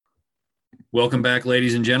Welcome back,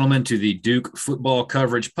 ladies and gentlemen, to the Duke Football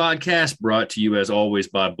Coverage Podcast, brought to you as always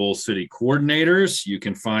by Bull City Coordinators. You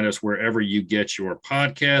can find us wherever you get your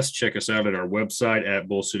podcasts. Check us out at our website at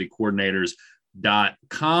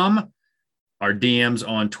bullcitycoordinators.com. Our DMs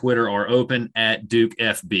on Twitter are open at Duke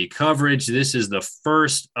FB Coverage. This is the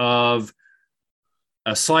first of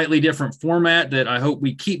a slightly different format that I hope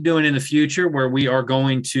we keep doing in the future, where we are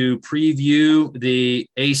going to preview the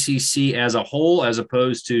ACC as a whole, as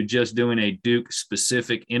opposed to just doing a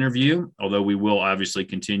Duke-specific interview, although we will obviously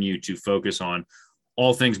continue to focus on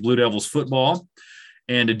all things Blue Devils football.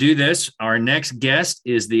 And to do this, our next guest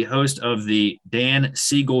is the host of the Dan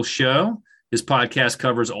Siegel Show. His podcast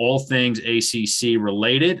covers all things ACC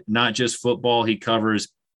related, not just football. He covers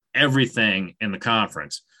everything in the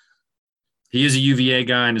conference. He is a UVA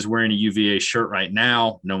guy and is wearing a UVA shirt right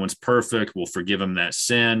now. No one's perfect. We'll forgive him that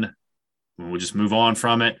sin. We'll just move on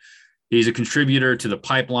from it. He's a contributor to the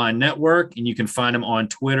Pipeline Network, and you can find him on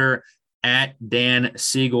Twitter at Dan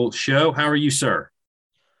Siegel Show. How are you, sir?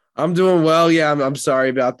 I'm doing well. Yeah, I'm sorry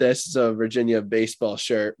about this. It's a Virginia baseball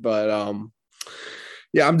shirt, but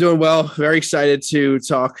yeah, I'm doing well. Very excited to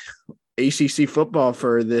talk ACC football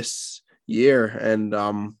for this year, and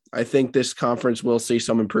I think this conference will see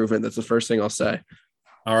some improvement. That's the first thing I'll say.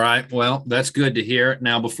 All right. Well, that's good to hear.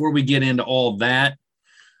 Now, before we get into all that,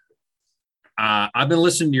 I've been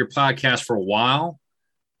listening to your podcast for a while.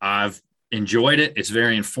 I've enjoyed it. It's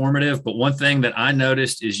very informative. But one thing that I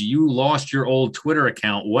noticed is you lost your old Twitter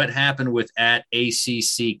account. What happened with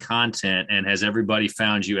 @ACC content, and has everybody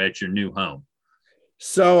found you at your new home?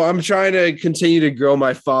 So I'm trying to continue to grow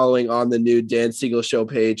my following on the new Dan Siegel Show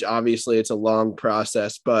page. Obviously, it's a long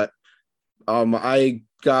process, but I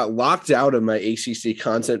got locked out of my ACC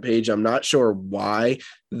content page. I'm not sure why.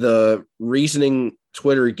 The reasoning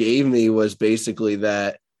Twitter gave me was basically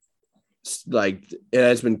that like it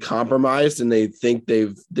has been compromised, and they think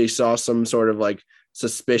they saw some sort of like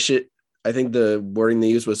suspicious. I think the wording they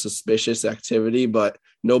used was suspicious activity, but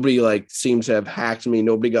nobody like seems to have hacked me.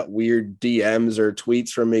 Nobody got weird DMs or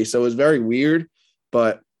tweets from me. So it was very weird,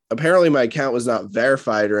 but apparently my account was not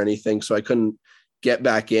verified or anything. So I couldn't get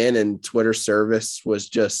back in, and Twitter service was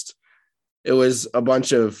it was a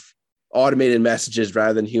bunch of automated messages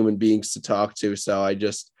rather than human beings to talk to. So I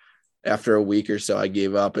just, after a week or so, I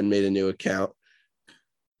gave up and made a new account.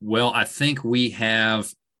 Well, I think we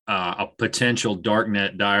have a potential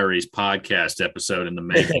Darknet Diaries podcast episode in the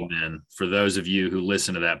making. Then, for those of you who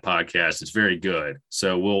listen to that podcast, it's very good.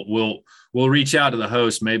 So we'll reach out to the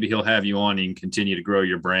host. Maybe he'll have you on and you can continue to grow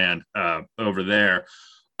your brand over there.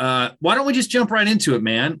 Why don't we just jump right into it,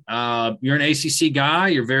 man? You're an ACC guy.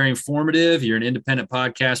 You're very informative. You're an independent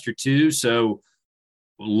podcaster too. So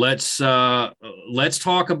let's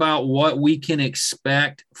talk about what we can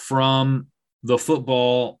expect from the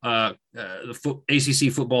football,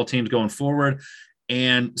 ACC football teams going forward.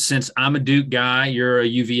 And since I'm a Duke guy, you're a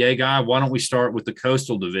UVA guy, why don't we start with the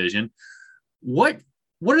Coastal Division? What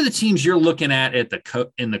are the teams you're looking at in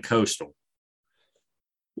the Coastal?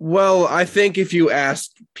 Well, I think if you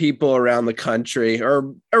ask people around the country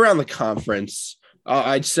or around the conference,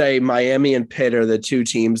 I'd say Miami and Pitt are the two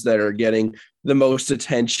teams that are getting the most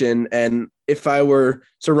attention. And if I were,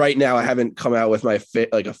 so right now I haven't come out with my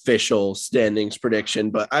official standings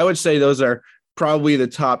prediction, but I would say those are probably the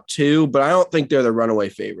top two, but I don't think they're the runaway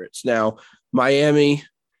favorites. Now, Miami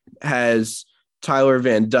has Tyler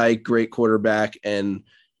Van Dyke, great quarterback, and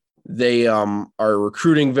they are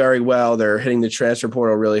recruiting very well. They're hitting the transfer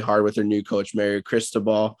portal really hard with their new coach, Mario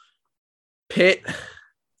Cristobal. Pitt,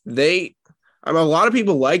 a lot of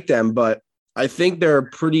people like them, but I think they're a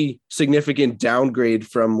pretty significant downgrade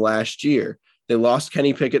from last year. They lost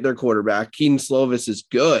Kenny Pickett, their quarterback. Keaton Slovis is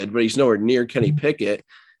good, but he's nowhere near Kenny Pickett.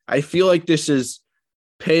 I feel like Pitt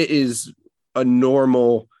is a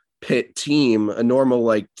normal Pitt team, a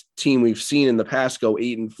normal team we've seen in the past go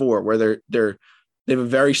 8-4, where they have a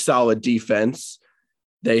very solid defense.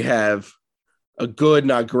 They have a good,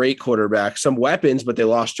 not great quarterback, some weapons, but they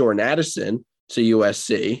lost Jordan Addison to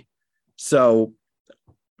USC. So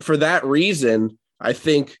for that reason, I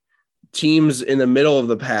think teams in the middle of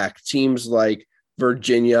the pack, teams like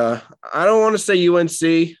Virginia, I don't want to say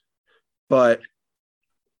UNC, but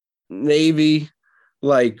maybe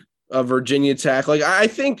like a Virginia Tech. I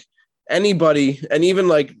think anybody, and even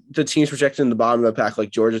the teams projected in the bottom of the pack, like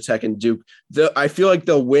Georgia Tech and Duke, I feel like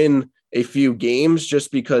they'll win a few games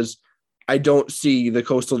just because I don't see the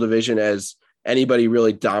Coastal Division as anybody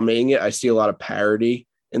really dominating it. I see a lot of parity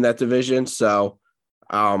in that division. So,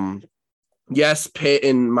 yes, Pitt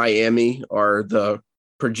and Miami are the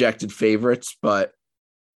projected favorites, but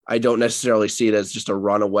I don't necessarily see it as just a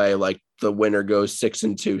runaway, like the winner goes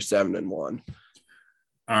 6-2, 7-1.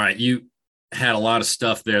 All right. You had a lot of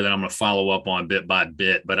stuff there that I'm going to follow up on bit by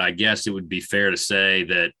bit, but I guess it would be fair to say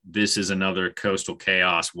that this is another Coastal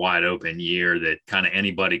Chaos wide open year that kind of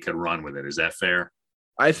anybody could run with it. Is that fair?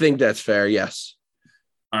 I think that's fair. Yes.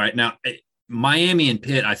 All right. Now, Miami and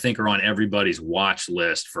Pitt, I think, are on everybody's watch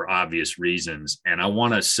list for obvious reasons. And I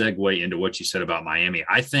want to segue into what you said about Miami.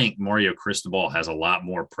 I think Mario Cristobal has a lot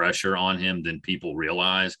more pressure on him than people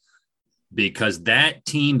realize, because that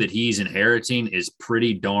team that he's inheriting is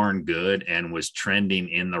pretty darn good and was trending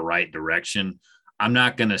in the right direction. I'm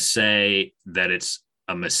not going to say that it's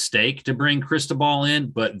a mistake to bring Cristobal in,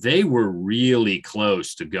 but they were really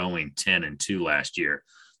close to going 10-2 last year.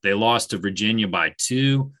 They lost to Virginia by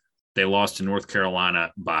 2. They lost to North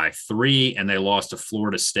Carolina by 3, and they lost to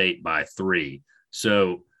Florida State by 3.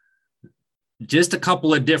 So just a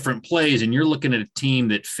couple of different plays, and you're looking at a team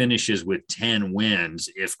that finishes with 10 wins.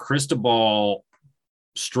 If Cristobal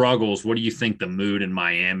struggles, what do you think the mood in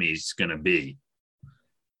Miami is going to be?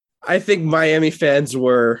 I think Miami fans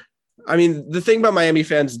the thing about Miami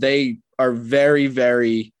fans, they are very,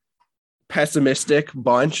 very pessimistic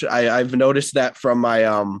bunch. I've noticed that from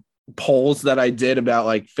my polls that I did about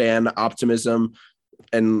like fan optimism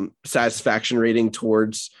and satisfaction rating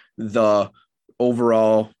towards the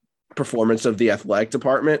overall performance of the athletic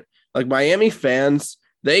department. Like Miami fans,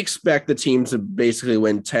 they expect the team to basically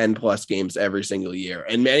win 10 plus games every single year.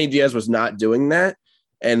 And Manny Diaz was not doing that.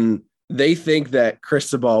 And they think that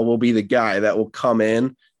Cristobal will be the guy that will come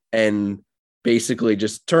in and basically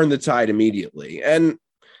just turn the tide immediately. And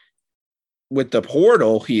with the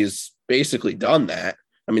portal, he's basically done that.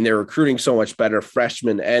 I mean, they're recruiting so much better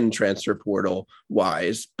freshman and transfer portal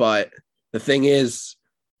wise. But the thing is,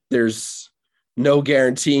 there's no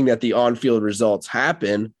guaranteeing that the on-field results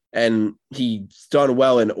happen. And he's done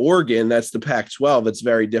well in Oregon. That's the Pac-12. It's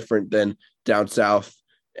very different than down south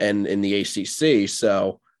and in the ACC.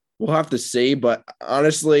 So we'll have to see. But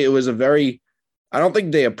honestly, it was I don't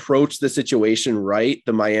think they approached the situation right,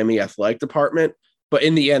 the Miami athletic department. But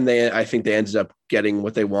in the end, I think they ended up getting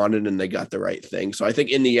what they wanted and they got the right thing. So I think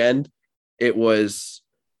in the end, it was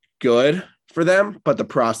good for them, but the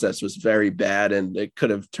process was very bad and it could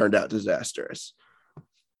have turned out disastrous.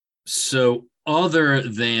 So other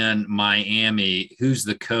than Miami, who's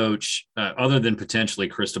the coach, other than potentially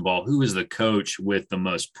Cristobal, who is the coach with the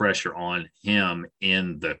most pressure on him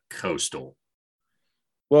in the Coastal?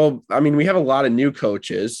 Well, I mean, we have a lot of new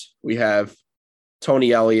coaches. We have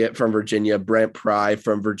Tony Elliott from Virginia, Brent Pry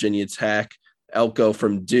from Virginia Tech, Elko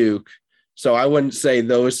from Duke. So I wouldn't say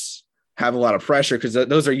those have a lot of pressure because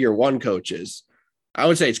those are year one coaches. I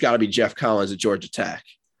would say it's got to be Jeff Collins at Georgia Tech.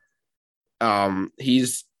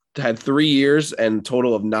 He's had 3 years and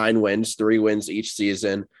total of 9 wins, 3 wins each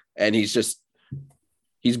season. And he's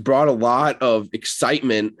brought a lot of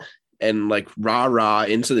excitement and like rah-rah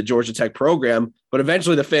into the Georgia Tech program. But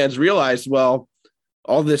eventually the fans realized, well,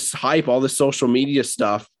 all this hype, all this social media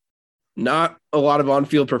stuff, not a lot of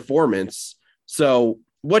on-field performance. So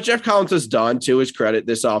what Jeff Collins has done, to his credit,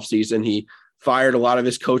 this offseason, he fired a lot of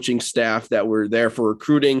his coaching staff that were there for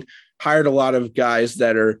recruiting, hired a lot of guys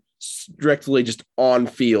that are strictly just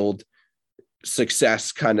on-field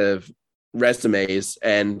success kind of resumes.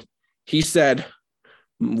 And he said,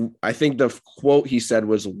 I think the quote he said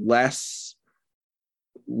was less.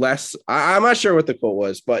 I'm not sure what the quote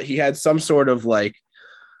was, but he had some sort of like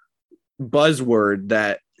buzzword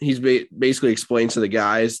that he's basically explained to the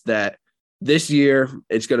guys that this year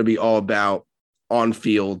it's going to be all about on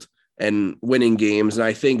field and winning games. And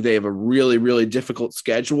I think they have a really, really difficult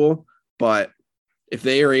schedule, but if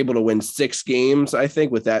they are able to win 6 games, I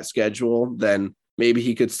think with that schedule, then maybe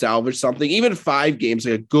he could salvage something, even 5 games,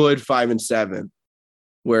 like a good 5-7,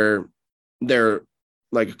 where they're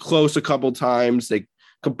like close a couple times. They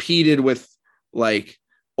competed with like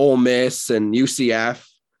Ole Miss and UCF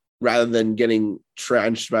rather than getting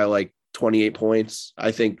trenched by like 28 points.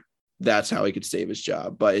 I think that's how he could save his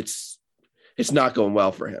job, but it's not going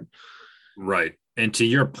well for him. Right. And to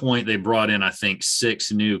your point, they brought in, I think,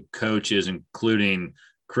 6 new coaches, including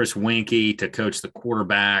Chris Winkie to coach the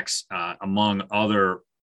quarterbacks, among other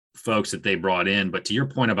folks that they brought in. But to your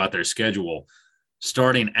point about their schedule,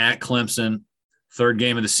 starting at Clemson, 3rd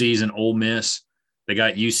game of the season, Ole Miss, they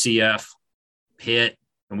got UCF, Pitt,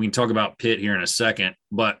 and we can talk about Pitt here in a second,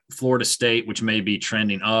 but Florida State, which may be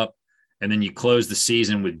trending up. And then you close the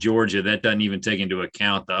season with Georgia. That doesn't even take into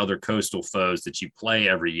account the other coastal foes that you play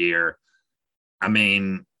every year. I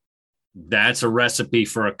mean, that's a recipe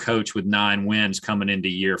for a coach with 9 wins coming into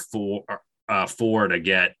year 4 to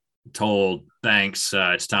get told, thanks,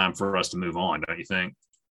 it's time for us to move on, don't you think?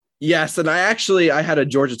 Yes, and I had a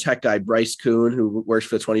Georgia Tech guy, Bryce Kuhn, who works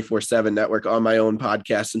for the 24/7 network, on my own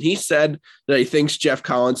podcast, and he said that he thinks Jeff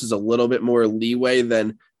Collins is a little bit more leeway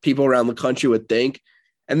than people around the country would think.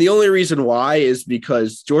 And the only reason why is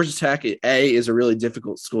because Georgia Tech, A, is a really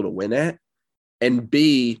difficult school to win at, and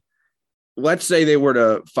B, let's say they were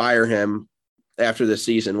to fire him after the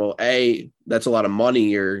season. Well, A, that's a lot of money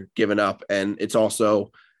you're giving up, and it's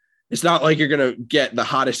not like you're going to get the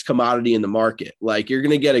hottest commodity in the market. Like, you're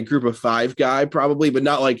going to get a group of five guy probably, but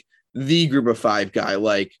not like the group of five guy,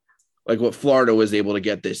 like what Florida was able to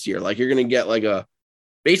get this year. Like, you're going to get like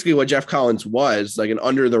basically what Jeff Collins was, like an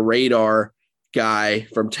under the radar guy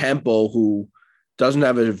from Temple who doesn't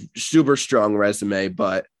have a super strong resume,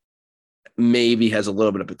 but maybe has a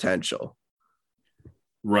little bit of potential.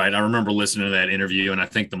 Right. I remember listening to that interview, and I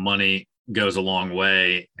think the money goes a long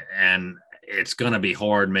way, and it's going to be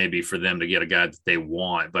hard maybe for them to get a guy that they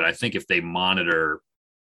want. But I think if they monitor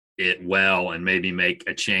it well and maybe make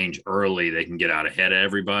a change early, they can get out ahead of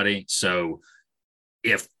everybody. So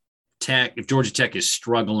if Georgia Tech is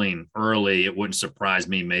struggling early, it wouldn't surprise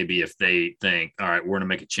me maybe if they think, all right, we're going to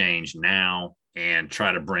make a change now and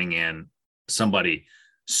try to bring in somebody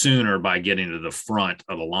sooner by getting to the front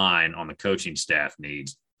of the line on the coaching staff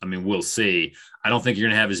needs. I mean, we'll see. I don't think you're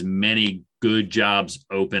going to have as many good jobs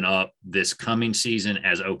open up this coming season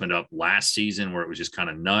as opened up last season, where it was just kind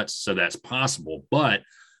of nuts. So that's possible. But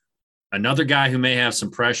another guy who may have some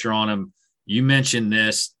pressure on him, you mentioned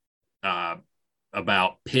this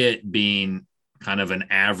about Pitt being kind of an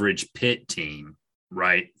average Pitt team,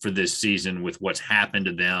 right, for this season with what's happened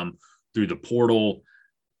to them through the portal.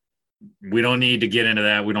 We don't need to get into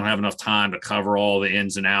that. We don't have enough time to cover all the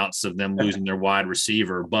ins and outs of them losing their wide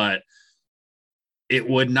receiver, but it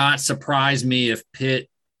would not surprise me if Pitt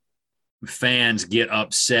fans get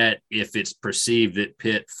upset if it's perceived that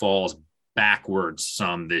Pitt falls backwards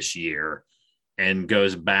some this year and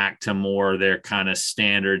goes back to more their kind of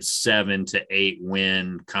standard 7 to 8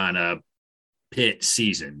 win kind of Pitt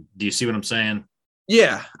season. Do you see what I'm saying?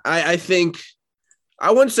 Yeah, I think I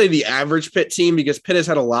wouldn't say the average Pitt team, because Pitt has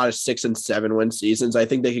had a lot of 6 and 7 win seasons. I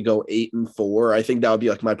think they could go 8 and 4. I think that would be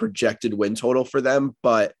like my projected win total for them,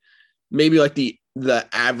 but maybe like the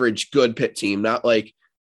average good Pitt team, not like,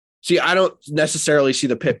 see, I don't necessarily see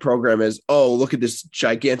the Pitt program as, oh, look at this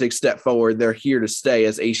gigantic step forward. They're here to stay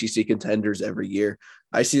as ACC contenders every year.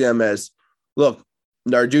 I see them as, look,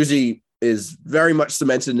 Narduzzi is very much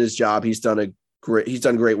cemented in his job. He's done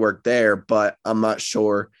great work there, but I'm not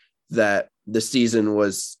sure that the season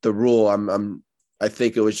was the rule. I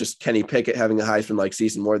think it was just Kenny Pickett having a Heisman-like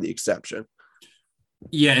season more the exception.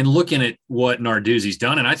 Yeah, and looking at what Narduzzi's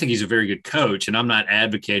done, and I think he's a very good coach, and I'm not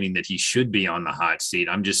advocating that he should be on the hot seat.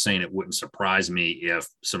 I'm just saying it wouldn't surprise me if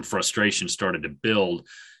some frustration started to build.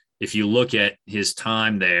 If you look at his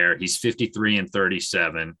time there, he's 53 and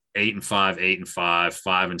 37, 8 and 5, 8 and 5,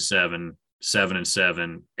 5 and 7, 7 and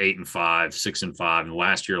 7, 8 and 5, 6 and 5, and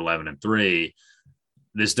last year 11 and 3.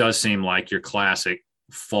 This does seem like your classic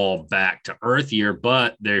fall back to earth year,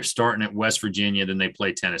 but they're starting at West Virginia, then they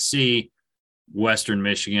play Tennessee, Western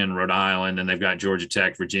Michigan, Rhode Island, and they've got Georgia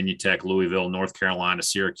Tech, Virginia Tech, Louisville, North Carolina,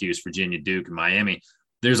 Syracuse, Virginia, Duke, and Miami.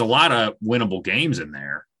 There's a lot of winnable games in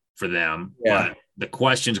there for them, but the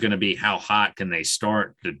question is going to be how hot can they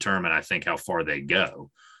start to determine, I think, how far they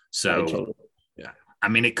go. So, yeah, I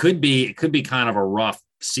mean, it could be kind of a rough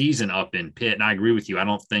season up in Pitt, and I agree with you. I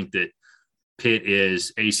don't think that Pitt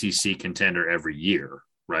is ACC contender every year,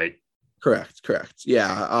 right? Correct.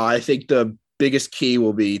 Yeah, I think the biggest key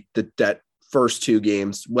will be that first 2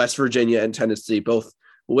 games, West Virginia and Tennessee, both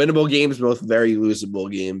winnable games, both very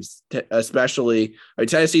losable games. Especially,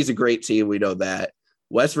 Tennessee's a great team, we know that.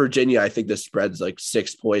 West Virginia, I think the spread's like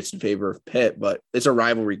 6 points in favor of Pitt, but it's a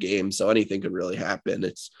rivalry game, so anything could really happen.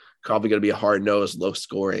 It's probably going to be a hard-nosed,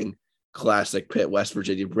 low-scoring, classic Pitt West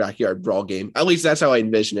Virginia backyard brawl game. At least that's how I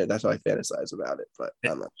envision it. That's how I fantasize about it, but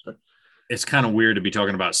I'm not sure. It's kind of weird to be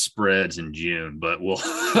talking about spreads in June, but we'll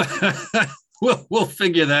we'll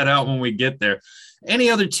figure that out when we get there. Any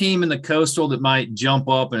other team in the Coastal that might jump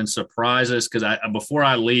up and surprise us? Because before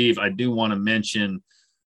I leave, I do want to mention,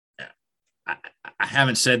 I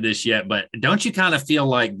haven't said this yet, but don't you kind of feel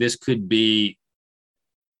like this could be,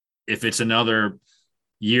 if it's another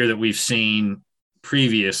year that we've seen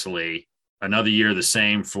previously, another year the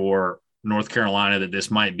same for North Carolina, that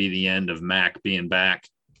this might be the end of Mac being back?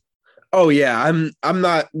 Oh yeah, I'm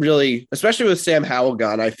not really, especially with Sam Howell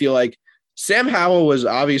gone. I feel like Sam Howell was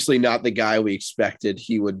obviously not the guy we expected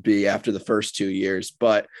he would be after the first 2 years,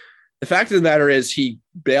 but the fact of the matter is he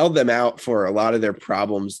bailed them out for a lot of their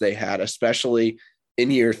problems they had, especially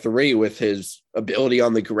in year 3 with his ability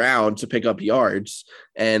on the ground to pick up yards.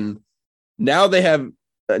 And now they have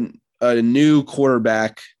a new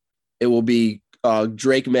quarterback. It will be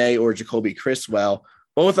Drake May or Jacoby Criswell.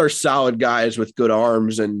 Both are solid guys with good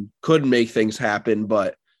arms and could make things happen.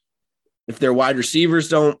 But if their wide receivers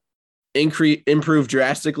don't improve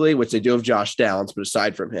drastically, which they do have Josh Downs, but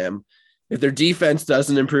aside from him, if their defense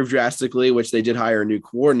doesn't improve drastically, which they did hire a new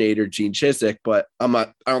coordinator, Gene Chizik, but I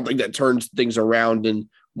don't think that turns things around in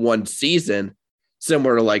one season,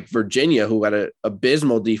 similar to like Virginia, who had an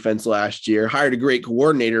abysmal defense last year, hired a great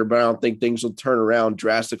coordinator, but I don't think things will turn around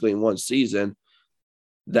drastically in one season.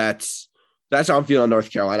 That's how I'm feeling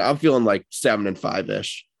North Carolina. I'm feeling like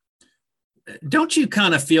 7-5-ish. Don't you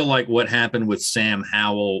kind of feel like what happened with Sam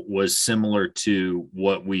Howell was similar to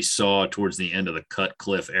what we saw towards the end of the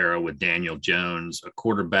Cutcliffe era with Daniel Jones, a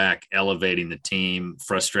quarterback elevating the team,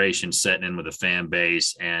 frustration setting in with the fan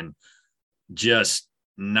base, and just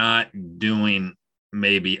not doing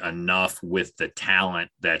maybe enough with the talent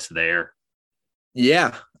that's there?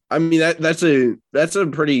 Yeah. I mean, that's a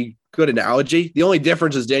pretty good analogy. The only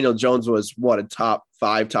difference is Daniel Jones was a top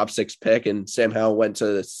 5, top 6 pick, and Sam Howell went to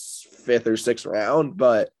the 5th or 6th round.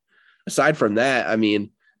 But aside from that, I mean,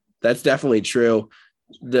 that's definitely true.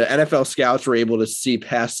 The NFL scouts were able to see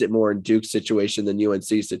past it more in Duke's situation than UNC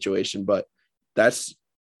situation, but that's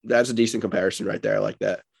a decent comparison right there. I like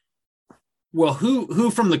that. Well, who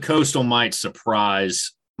from the Coastal might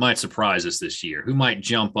surprise us this year? Who might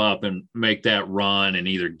jump up and make that run and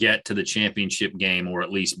either get to the championship game or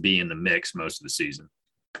at least be in the mix most of the season?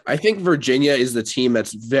 I think Virginia is the team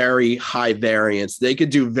that's very high variance. They could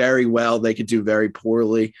do very well. They could do very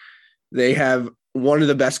poorly. They have one of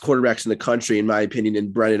the best quarterbacks in the country, in my opinion,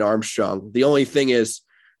 in Brennan Armstrong. The only thing is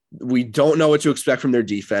we don't know what to expect from their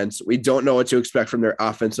defense. We don't know what to expect from their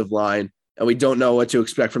offensive line. And we don't know what to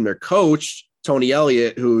expect from their coach, Tony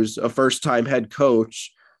Elliott, who's a first-time head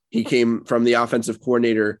coach. He came from the offensive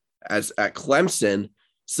coordinator at Clemson.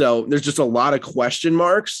 So there's just a lot of question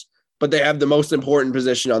marks, but they have the most important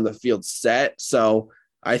position on the field set. So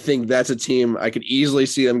I think that's a team I could easily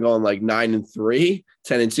see them going like 9-3,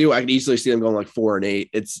 10-2. I could easily see them going like 4-8.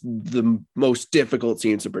 It's the most difficult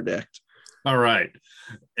team to predict. All right.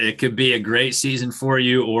 It could be a great season for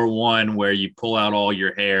you or one where you pull out all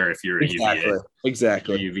your hair if you're a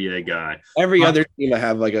UVA guy. Every other team I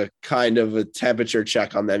have like a kind of a temperature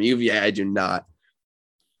check on them. UVA, I do not.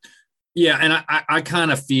 Yeah, and I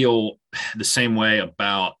kind of feel the same way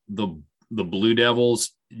about the Blue Devils,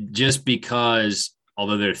 just because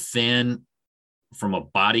although they're thin from a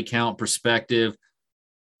body count perspective,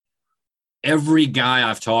 every guy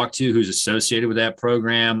I've talked to who's associated with that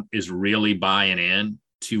program is really buying in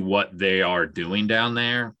to what they are doing down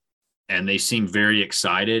there, and they seem very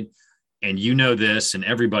excited. And you know this, and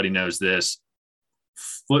everybody knows this,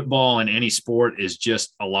 football in any sport is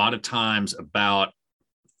just a lot of times about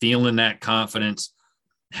feeling that confidence,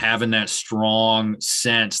 having that strong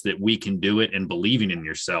sense that we can do it and believing in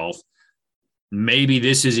yourself. Maybe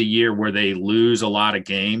this is a year where they lose a lot of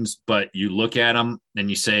games, but you look at them and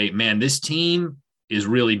you say, man, this team is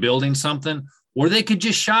really building something. Or they could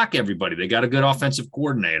just shock everybody. They got a good offensive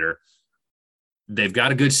coordinator. They've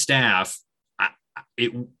got a good staff.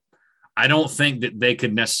 I don't think that they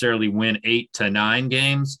could necessarily win 8 to 9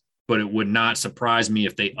 games, but it would not surprise me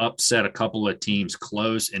if they upset a couple of teams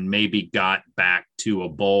close and maybe got back to a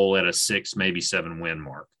bowl at a 6, maybe 7 win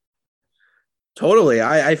mark. Totally.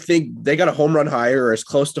 I think they got a home run higher or as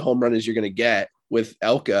close to home run as you're going to get with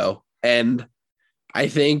Elko. And I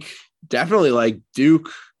think definitely like Duke,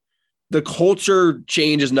 the culture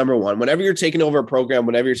change is number one. Whenever you're taking over a program,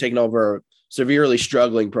 whenever you're taking over a severely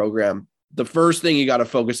struggling program, the first thing you got to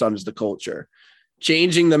focus on is the culture.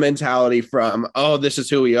 Changing the mentality from, oh, this is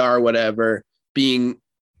who we are, whatever, being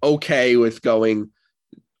okay with going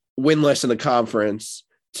winless in the conference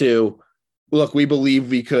to, look, we believe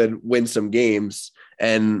we could win some games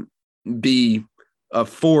and be a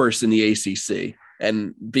force in the ACC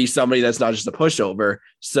and be somebody that's not just a pushover.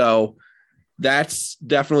 So that's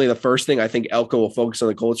definitely the first thing. I think Elko will focus on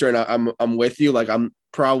the culture, and I'm with you. Like, I'm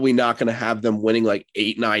probably not going to have them winning like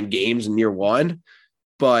 8-9 games in year one,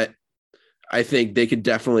 but I think they could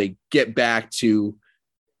definitely get back to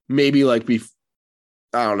maybe like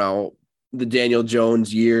I don't know, the Daniel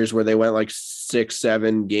Jones years where they went like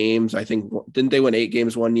 6-7 games. I think, didn't they win 8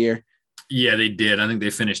 games one year? Yeah, they did. I think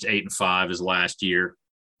they finished 8-5 as last year.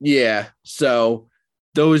 Yeah. So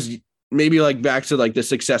those maybe like back to like the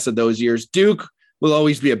success of those years. Duke will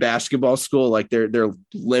always be a basketball school. Like they're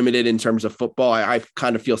limited in terms of football. I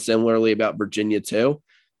kind of feel similarly about Virginia too,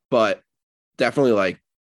 but definitely like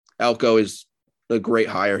Elko is a great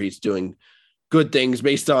hire. He's doing good things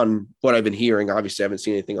based on what I've been hearing. Obviously, I haven't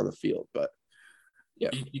seen anything on the field, but yeah.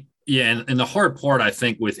 Yeah, and the hard part, I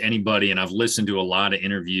think, with anybody, and I've listened to a lot of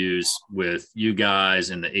interviews with you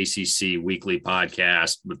guys in the ACC weekly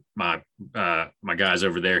podcast with my guys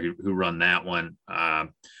over there who run that one.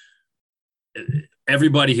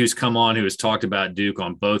 Everybody who's come on who has talked about Duke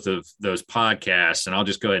on both of those podcasts, and I'll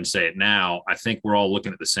just go ahead and say it now, I think we're all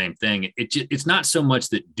looking at the same thing. It's not so much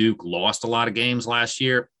that Duke lost a lot of games last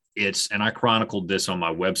year. And I chronicled this on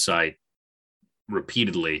my website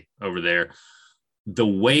repeatedly over there, the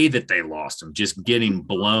way that they lost them, just getting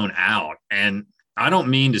blown out. And I don't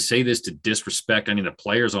mean to say this to disrespect any of the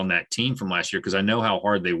players on that team from last year, because I know how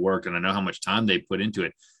hard they worked and I know how much time they put into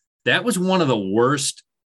it. That was one of the worst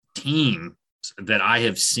teams that I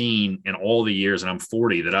have seen in all the years, and I'm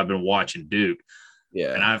 40 that I've been watching Duke.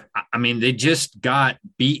 Yeah. And I mean, they just got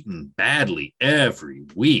beaten badly every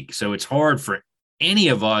week. So it's hard for any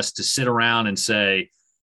of us to sit around and say,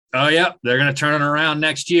 oh, yeah, they're going to turn it around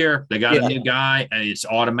next year. They got a new guy. And it's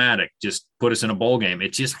automatic. Just put us in a bowl game.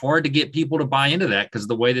 It's just hard to get people to buy into that because of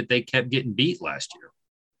the way that they kept getting beat last year.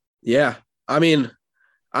 Yeah. I mean,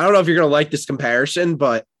 I don't know if you're going to like this comparison,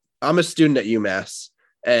 but I'm a student at UMass,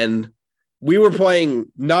 and we were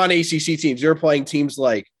playing non-ACC teams. We were playing teams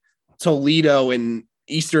like Toledo and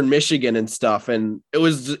Eastern Michigan and stuff, and it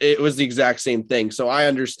was the exact same thing. So I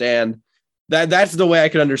understand that. That's the way I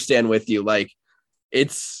can understand with you. Like,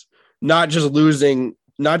 it's not just losing,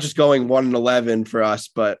 not just going 1-11 for us,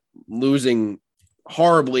 but losing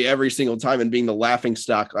horribly every single time and being the laughing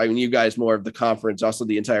stock. I mean, you guys more of the conference, also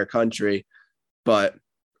the entire country. But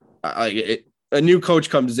a new coach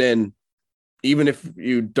comes in, even if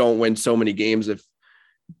you don't win so many games, if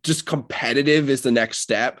just competitive is the next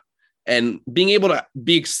step, and being able to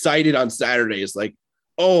be excited on Saturday is like,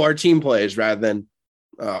 oh, our team plays, rather than,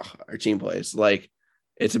 oh, our team plays. Like,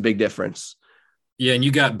 it's a big difference. Yeah, and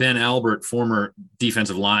you got Ben Albert, former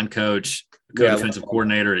defensive line coach, co-defensive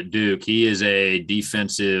coordinator at Duke. He is a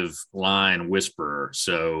defensive line whisperer,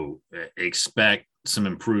 so expect some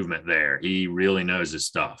improvement there. He really knows his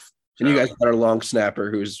stuff. And you guys got our long snapper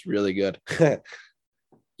who's really good.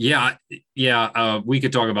 Yeah. We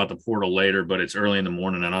could talk about the portal later, but it's early in the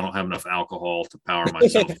morning and I don't have enough alcohol to power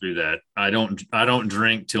myself through that. I don't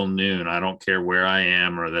drink till noon. I don't care where I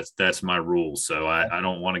am, or that's my rule. So I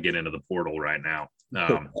don't want to get into the portal right now.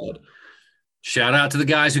 Shout out to the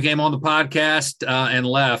guys who came on the podcast and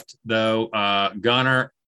left, though.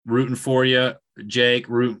 Gunner, rooting for you. Jake,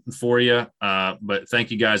 rooting for you. But thank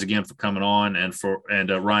you guys again for coming on, and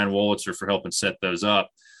Ryan Wolitzer for helping set those up.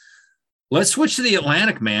 Let's switch to the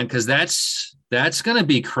Atlantic, man, because that's going to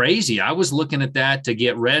be crazy. I was looking at that to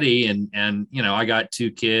get ready, and I got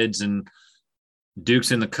 2 kids, and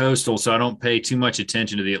Duke's in the Coastal, so I don't pay too much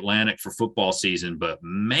attention to the Atlantic for football season. But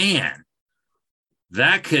man,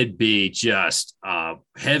 that could be just a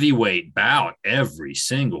heavyweight bout every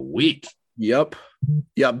single week. Yep.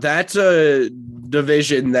 That's a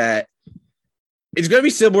division that it's going to be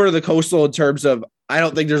similar to the Coastal in terms of, I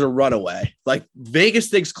don't think there's a runaway. Like, Vegas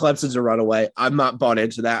thinks Clemson's a runaway. I'm not bought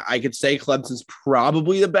into that. I could say Clemson's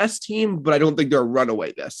probably the best team, but I don't think they're a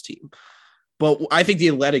runaway best team. But I think the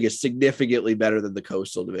Atlantic is significantly better than the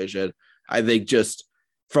Coastal division. I think just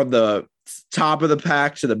from the top of the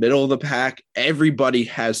pack to the middle of the pack, everybody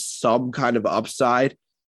has some kind of upside.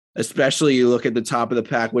 Especially you look at the top of the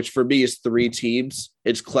pack, which for me is 3 teams.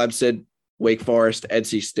 It's Clemson, Wake Forest,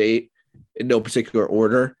 NC State, in no particular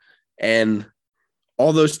order. And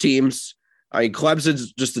all those teams, I mean,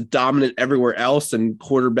 Clemson's just a dominant everywhere else, and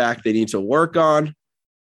quarterback they need to work on.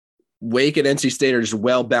 Wake and NC State are just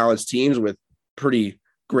well-balanced teams with pretty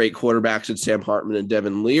great quarterbacks in Sam Hartman and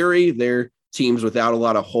Devin Leary. They're teams without a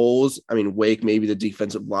lot of holes. I mean, Wake, maybe the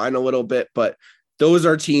defensive line a little bit, but those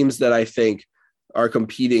are teams that I think are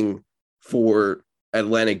competing for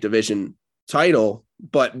Atlantic Division title.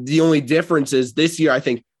 But the only difference is this year, I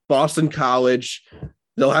think Boston College,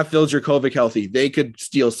 they'll have Phil Dracovic healthy. They could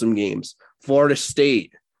steal some games. Florida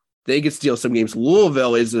State, they could steal some games.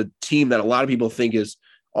 Louisville is a team that a lot of people think is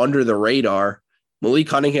under the radar. Malik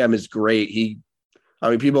Cunningham is great.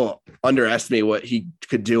 People underestimate what he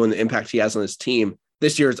could do and the impact he has on his team.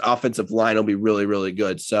 This year's offensive line will be really, really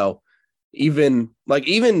good. So even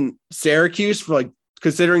Syracuse, for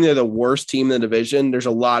considering they're the worst team in the division, there's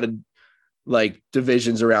a lot of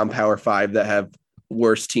divisions around Power 5 that have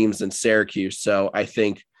worse teams than Syracuse. So I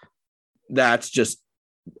think that's just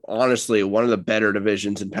honestly one of the better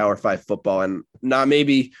divisions in Power 5 football. And not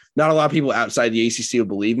a lot of people outside the ACC will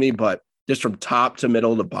believe me, but just from top to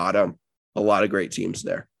middle to bottom, a lot of great teams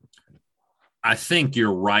there. I think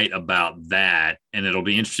you're right about that, and it'll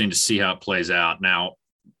be interesting to see how it plays out. Now,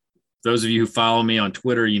 those of you who follow me on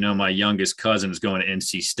Twitter, you know my youngest cousin is going to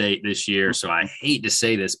NC State this year. So I hate to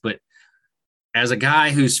say this, but as a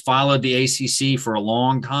guy who's followed the ACC for a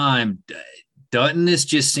long time, doesn't this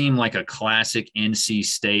just seem like a classic NC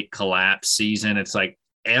State collapse season? It's like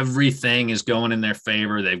everything is going in their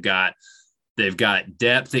favor. They've got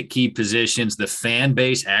depth at key positions. The fan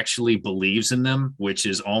base actually believes in them, which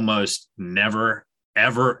is almost never,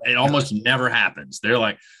 ever. It almost never happens. They're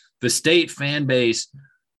like the State fan base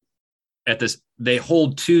at this. They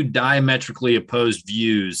hold two diametrically opposed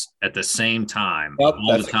views at the same time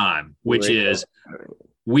all the time, which is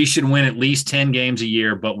we should win at least 10 games a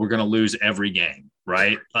year, but we're going to lose every game.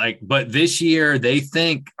 Right. Like, but this year they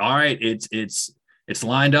think, all right, it's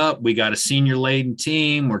lined up. We got a senior laden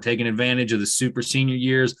team. We're taking advantage of the super senior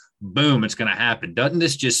years. Boom, it's going to happen. Doesn't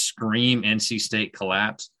this just scream NC State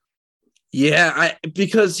collapse? Yeah,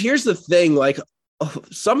 because here's the thing, like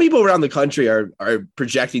some people around the country are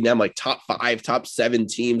projecting them like top 5, top 7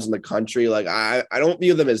 teams in the country. Like I don't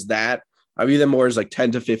view them as that. I view them more as like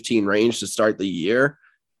 10 to 15 range to start the year.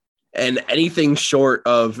 And anything short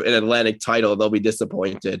of an Atlantic title, they'll be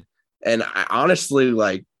disappointed. And I honestly,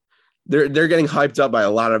 like, they're getting hyped up by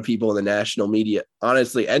a lot of people in the national media.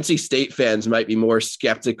 Honestly, NC State fans might be more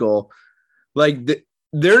skeptical. Like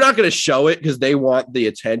they're not going to show it because they want the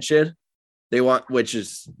attention they want, which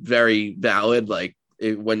is very valid. Like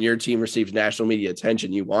when your team receives national media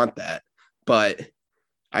attention, you want that. But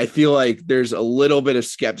I feel like there's a little bit of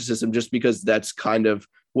skepticism just because that's kind of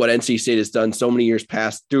what NC State has done so many years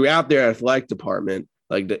past throughout their athletic department,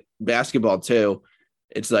 like the basketball too.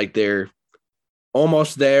 It's like they're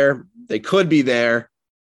almost there. They could be there,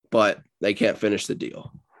 but they can't finish the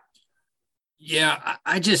deal. Yeah,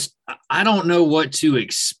 I don't know what to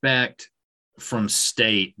expect from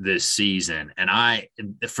State this season. And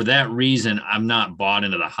for that reason, I'm not bought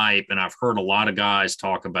into the hype. And I've heard a lot of guys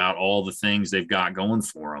talk about all the things they've got going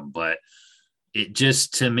for them, but it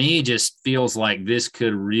just, to me, just feels like this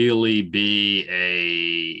could really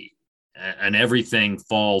be an everything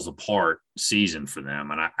falls apart season for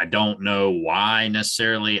them. And I don't know why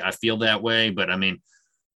necessarily I feel that way, but I mean,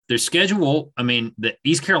 their schedule, I mean, the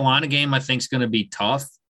East Carolina game, I think is going to be tough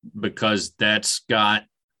because that's got,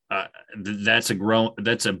 that's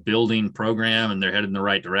a building program and they're headed in the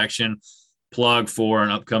right direction. Plug for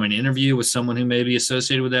an upcoming interview with someone who may be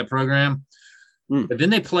associated with that program. But then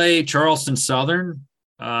they play Charleston Southern.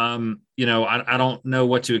 I don't know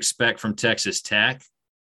what to expect from Texas Tech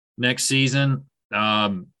next season.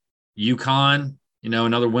 UConn,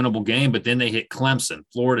 another winnable game, but then they hit Clemson,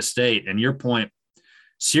 Florida State. And your point,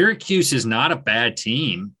 Syracuse is not a bad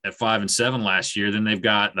team at 5-7 last year. Then they've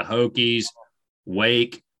got the Hokies,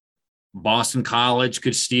 Wake, Boston College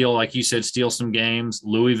could steal, like you said, steal some games,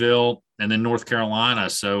 Louisville, and then North Carolina.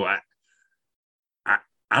 So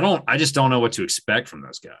I just don't know what to expect from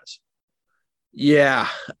those guys. Yeah,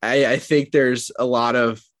 I think there's a lot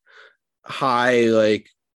of high, like,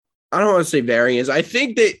 I don't want to say variance. I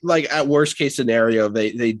think that, like, at worst case scenario,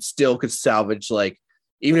 they still could salvage, like,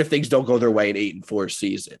 even if things don't go their way, an 8-4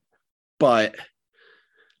 season. But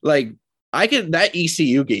like, that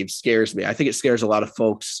ECU game scares me. I think it scares a lot of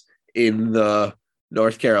folks in the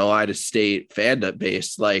North Carolina State fandom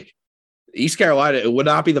base. Like, East Carolina, it would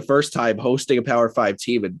not be the first time hosting a Power 5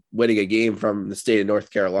 team and winning a game from the state of North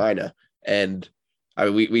Carolina. And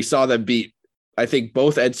we saw them beat, I think,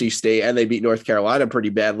 both NC State and they beat North Carolina pretty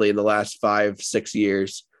badly in the last 5-6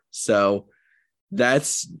 years. So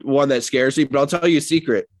that's one that scares me. But I'll tell you a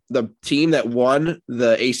secret. The team that won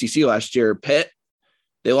the ACC last year, Pitt,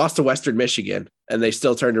 they lost to Western Michigan and they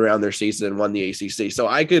still turned around their season and won the ACC. So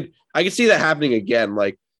I could see that happening again.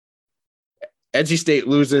 Like, NC State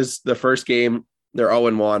loses the first game, they're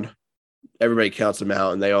 0-1. Everybody counts them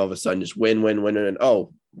out, and they all of a sudden just win. And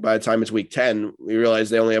by the time it's week 10, we realize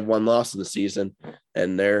they only have one loss in the season,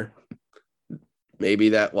 and maybe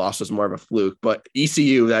that loss was more of a fluke. But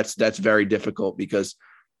ECU, that's very difficult because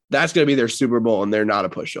that's going to be their Super Bowl, and they're not a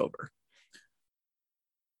pushover.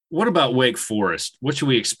 What about Wake Forest? What should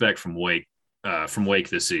we expect from Wake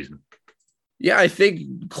this season? Yeah, I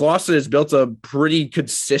think Clawson has built a pretty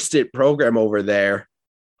consistent program over there.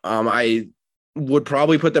 I would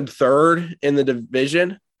probably put them third in the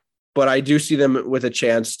division, but I do see them with a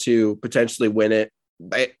chance to potentially win it.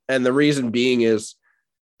 And the reason being is,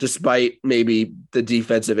 despite maybe the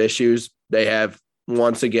defensive issues, they have,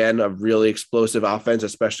 once again, a really explosive offense,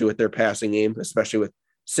 especially with their passing game, especially with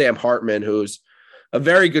Sam Hartman, who's a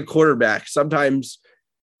very good quarterback. Sometimes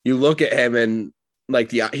you look at him and, like,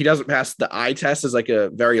 he doesn't pass the eye test as like a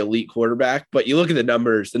very elite quarterback, but you look at the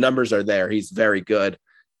numbers are there. He's very good.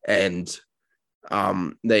 And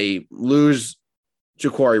they lose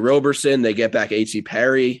Ja'Cory Roberson. They get back A.T.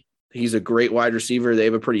 Perry. He's a great wide receiver. They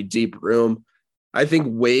have a pretty deep room. I think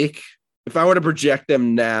Wake, if I were to project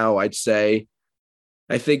them now, I'd say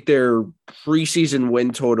I think their preseason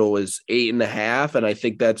win total is 8.5, and I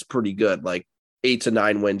think that's pretty good. Like 8 to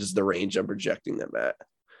 9 wins is the range I'm projecting them at.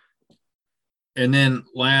 And then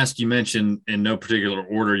last, you mentioned in no particular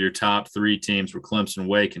order, your top 3 teams were Clemson,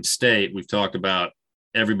 Wake, and State. We've talked about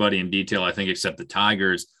everybody in detail, I think, except the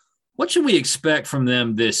Tigers. What should we expect from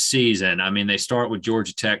them this season? I mean, they start with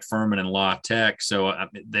Georgia Tech, Furman, and La Tech, so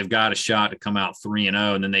they've got a shot to come out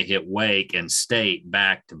 3-0, and then they hit Wake and State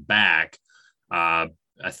back to back. I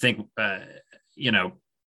think,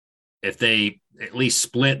 if they at least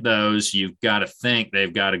split those, you've got to think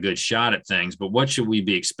they've got a good shot at things. But what should we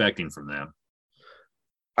be expecting from them?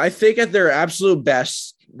 I think at their absolute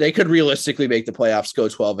best, they could realistically make the playoffs, go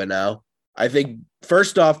 12-0. I think,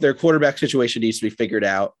 first off, their quarterback situation needs to be figured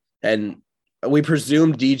out. And we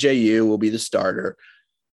presume DJU will be the starter.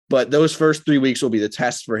 But those first 3 weeks will be the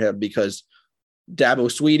test for him because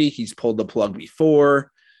Dabo Sweetie, he's pulled the plug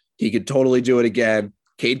before. He could totally do it again.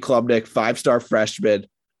 Cade Klubnik, 5-star freshman,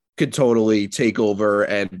 could totally take over,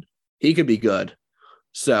 and he could be good.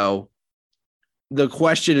 So the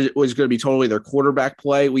question was going to be totally their quarterback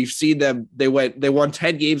play. We've seen them. They won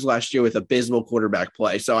 10 games last year with abysmal quarterback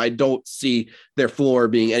play. So I don't see their floor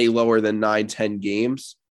being any lower than 9-10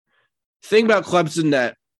 games. Thing about Clemson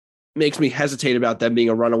that makes me hesitate about them being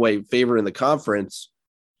a runaway favorite in the conference,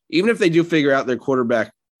 even if they do figure out their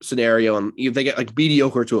quarterback scenario and if they get like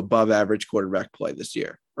mediocre to above average quarterback play this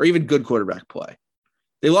year, or even good quarterback play,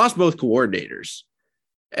 they lost both coordinators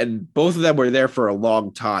and both of them were there for a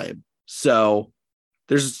long time. So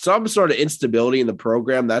there's some sort of instability in the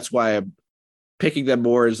program. That's why I'm picking them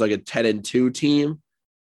more as like a 10-2 team.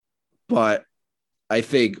 But I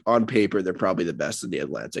think on paper, they're probably the best in the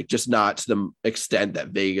Atlantic, just not to the extent that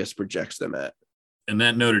Vegas projects them at. And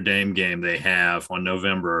that Notre Dame game they have on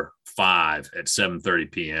November 5 at 7:30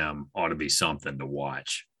 p.m. ought to be something to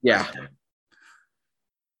watch. Yeah.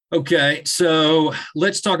 Okay, so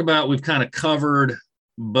let's talk about, we've kind of covered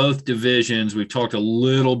both divisions. We've talked a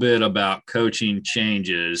little bit about coaching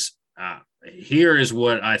changes. Here is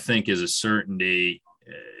what I think is a certainty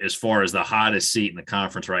as far as the hottest seat in the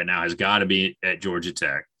conference right now has got to be at Georgia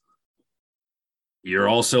Tech. You're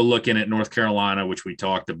also looking at North Carolina, which we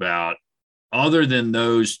talked about. Other than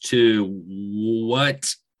those two,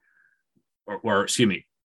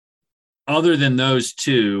 other than those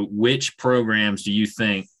two, which programs do you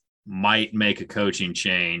think might make a coaching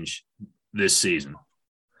change this season?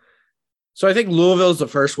 So I think Louisville is the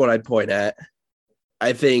first one I'd point at.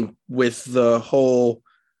 I think with the whole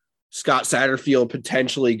Scott Satterfield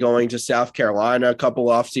potentially going to South Carolina a couple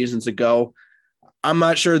off seasons ago, I'm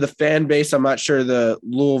not sure the fan base, I'm not sure the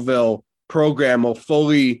Louisville program will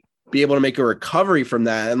fully be able to make a recovery from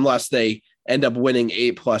that unless they end up winning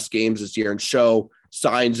 8+ games this year and show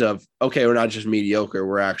signs of, okay, we're not just mediocre,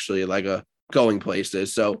 we're actually like a going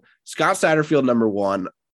places. So Scott Satterfield, number one.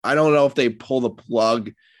 I don't know if they pull the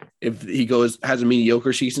plug if he has a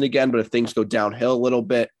mediocre season again, but if things go downhill a little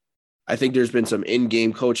bit, I think there's been some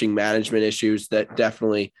in-game coaching management issues that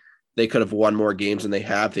definitely they could have won more games than they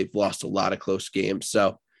have. They've lost a lot of close games.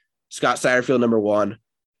 So Scott Satterfield, number one.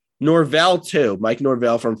 Norvell, too. Mike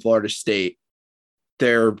Norvell from Florida State.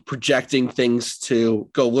 They're projecting things to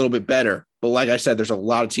go a little bit better. But like I said, there's a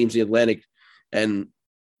lot of teams in the Atlantic, and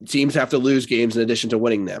teams have to lose games in addition to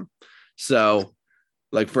winning them. So,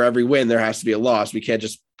 like, for every win, there has to be a loss. We can't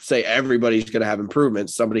just say everybody's going to have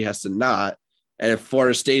improvements. Somebody has to not. And if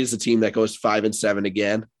Florida State is a team that goes 5-7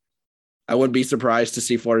 again, I wouldn't be surprised to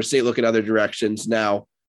see Florida State look in other directions. Now,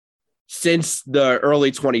 since the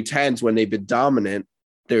early 2010s when they've been dominant,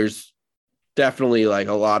 there's definitely like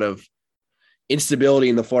a lot of instability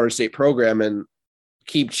in the Florida State program, and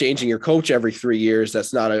keep changing your coach every 3 years.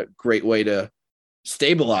 That's not a great way to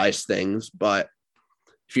stabilize things. But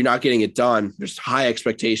if you're not getting it done, there's high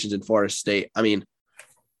expectations in Florida State. I mean,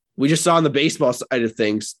 we just saw on the baseball side of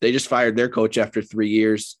things, they just fired their coach after 3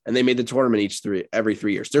 years, and they made the tournament every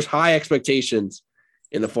 3 years. There's high expectations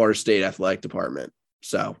in the Florida State athletic department.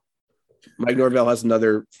 So Mike Norvell has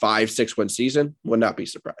another 5-6 win season. Would not be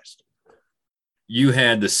surprised. You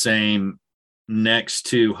had the same next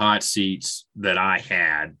two hot seats that I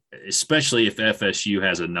had, especially if FSU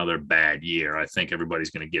has another bad year. I think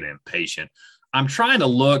everybody's going to get impatient. I'm trying to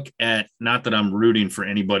look at, not that I'm rooting for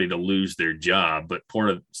anybody to lose their job, but part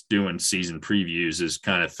of doing season previews is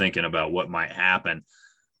kind of thinking about what might happen.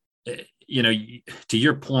 You know, to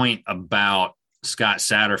your point about Scott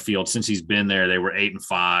Satterfield, since he's been there, they were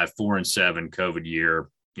 8-5, 4-7 COVID year,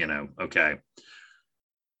 okay.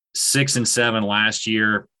 6-7 last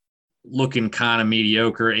year, looking kind of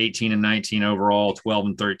mediocre, 18-19 overall,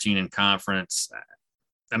 12-13 in conference.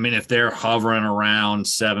 I mean, if they're hovering around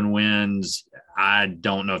 7 wins, I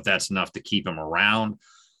don't know if that's enough to keep them around.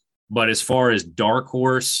 But as far as dark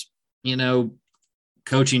horse,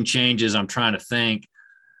 coaching changes, I'm trying to think.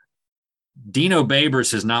 Dino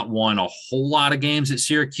Babers has not won a whole lot of games at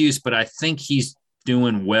Syracuse, but I think he's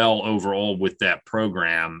doing well overall with that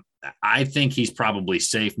program. I think he's probably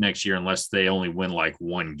safe next year unless they only win like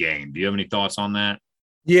 1 game. Do you have any thoughts on that?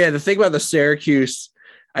 Yeah, the thing about the Syracuse,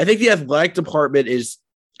 I think the athletic department is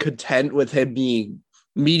content with him being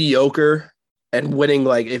mediocre and winning.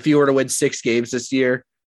 Like, if he were to win 6 games this year,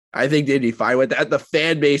 I think they'd be fine with that. The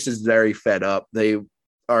fan base is very fed up. They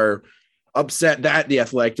are upset that the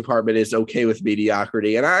athletic department is okay with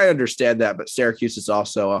mediocrity. And I understand that, but Syracuse is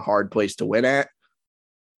also a hard place to win at.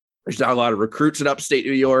 There's not a lot of recruits in upstate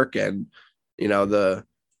New York, and the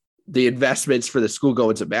investments for the school go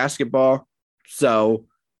into basketball. So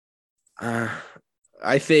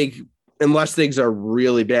I think unless things are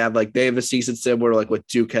really bad, like they have a season similar like what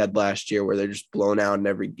Duke had last year, where they're just blown out in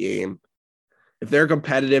every game. If they're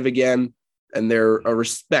competitive again and they're a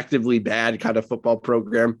respectively bad kind of football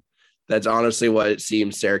program, that's honestly what it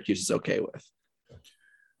seems Syracuse is okay with.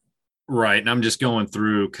 Right. And I'm just going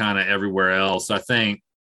through kind of everywhere else. I think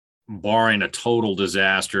barring a total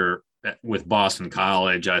disaster with Boston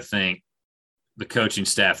College, I think the coaching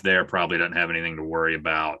staff there probably doesn't have anything to worry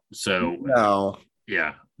about. So, no.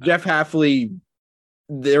 Yeah. Jeff Hafley,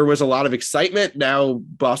 there was a lot of excitement. Now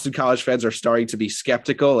Boston College fans are starting to be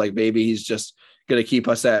skeptical. Like maybe he's just going to keep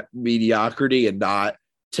us at mediocrity and not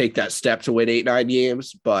take that step to win 8-9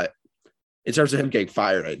 games. But in terms of him getting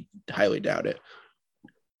fired, I highly doubt it.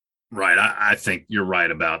 Right. I think you're right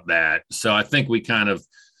about that. So I think we kind of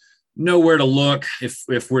know where to look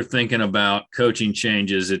if we're thinking about coaching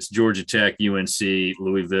changes. It's Georgia Tech, UNC,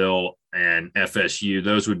 Louisville, and FSU.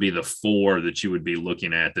 Those would be the 4 that you would be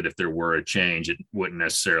looking at, that if there were a change, it wouldn't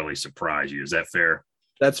necessarily surprise you. Is that fair?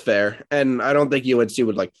 That's fair. And I don't think UNC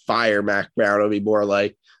would like fire Mac Brown. It would be more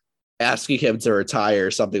like asking him to retire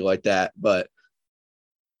or something like that. But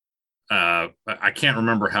I can't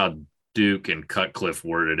remember how Duke and Cutcliffe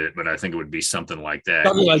worded it, but I think it would be something like that.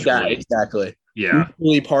 Something like that, exactly. Yeah.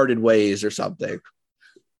 Mutually parted ways or something.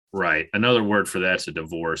 Right. Another word for that's a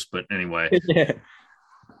divorce, but anyway. Yeah.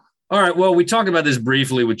 All right. Well, we talked about this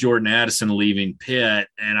briefly with Jordan Addison leaving Pitt,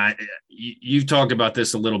 and you've talked about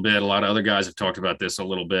this a little bit. A lot of other guys have talked about this a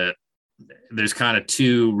little bit. There's kind of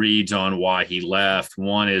 2 reads on why he left.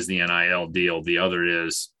 One is the NIL deal. The other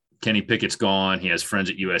is Kenny Pickett's gone. He has friends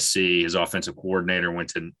at USC. His offensive coordinator went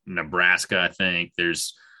to Nebraska, I think.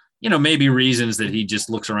 There's, maybe reasons that he just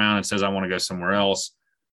looks around and says, I want to go somewhere else.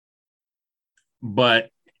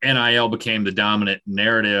 But NIL became the dominant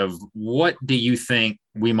narrative. What do you think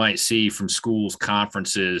we might see from schools'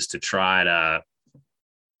 conferences to try to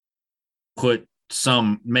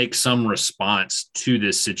make some response to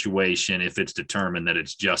this situation if it's determined that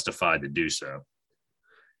it's justified to do so?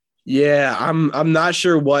 Yeah, I'm not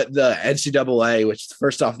sure what the NCAA, which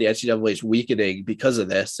first off, the NCAA is weakening because of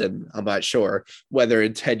this, and I'm not sure whether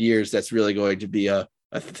in 10 years that's really going to be a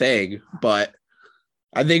thing. But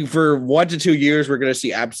I think for 1 to 2 years, we're going to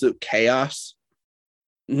see absolute chaos.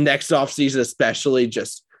 Next offseason, especially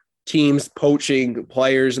just teams poaching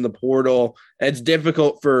players in the portal. And it's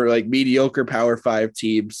difficult for like mediocre Power 5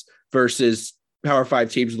 teams versus Power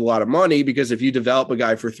 5 teams with a lot of money, because if you develop a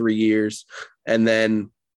guy for 3 years and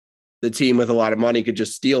then the team with a lot of money could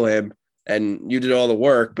just steal him and you did all the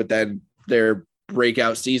work, but then their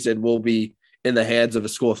breakout season will be in the hands of a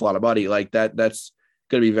school with a lot of money like that. That's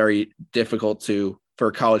going to be very difficult for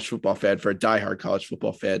a college football fan, for a diehard college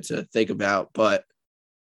football fan to think about. But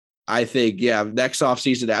I think, next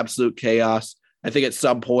offseason, absolute chaos. I think at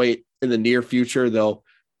some point in the near future, they'll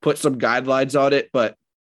put some guidelines on it. But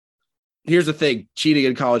here's the thing. Cheating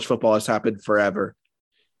in college football has happened forever.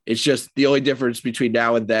 It's just the only difference between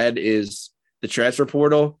now and then is the transfer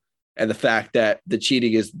portal and the fact that the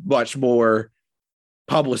cheating is much more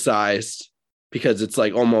publicized because it's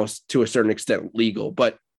like almost to a certain extent legal.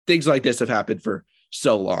 But things like this have happened for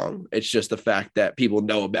so long. It's just the fact that people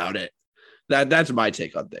know about it. That's my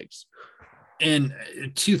take on things. And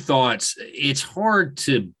 2 thoughts. It's hard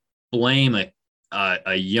to blame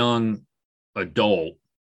a young adult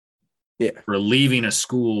for leaving a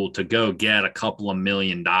school to go get a couple of $1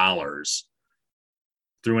 million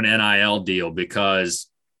through an NIL deal, because,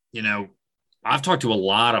 I've talked to a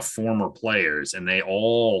lot of former players and they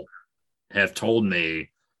all have told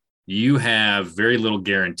me you have very little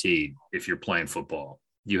guaranteed if you're playing football.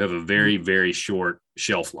 You have a very, very short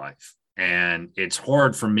shelf life. And it's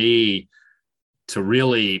hard for me to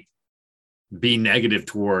really be negative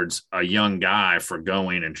towards a young guy for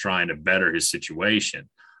going and trying to better his situation.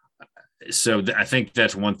 So I think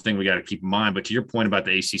that's one thing we got to keep in mind. But to your point about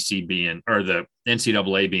the ACC being, or the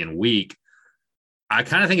NCAA being weak, I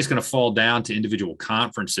kind of think it's going to fall down to individual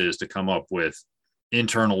conferences to come up with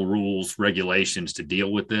internal rules, regulations to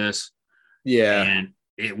deal with this. Yeah. And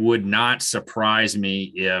it would not surprise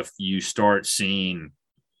me if you start seeing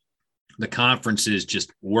the conferences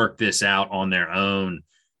just work this out on their own,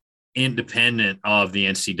 independent of the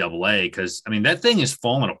NCAA. Because, I mean, that thing is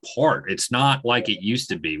falling apart. It's not like it used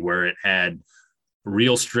to be where it had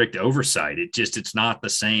real strict oversight. It's not the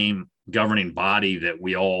same governing body that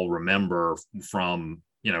we all remember from,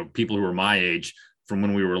 people who were my age, from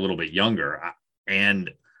when we were a little bit younger.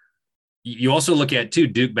 And you also look at, too,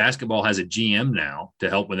 Duke basketball has a GM now to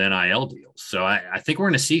help with NIL deals. So I think we're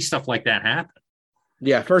going to see stuff like that happen.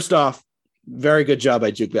 Yeah, first off, very good job by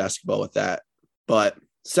Duke basketball with that. But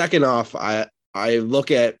second off, I look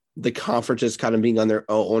at the conferences kind of being on their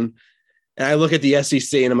own. And I look at the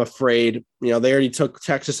SEC and I'm afraid, they already took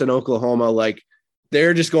Texas and Oklahoma. Like,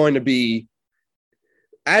 they're just going to be,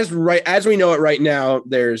 as we know it right now,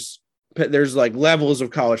 there's like levels of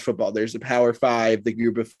college football. There's the Power Five, the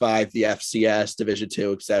Group of Five, the FCS, Division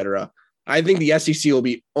II, etc. I think the SEC will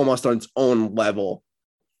be almost on its own level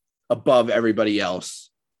above everybody else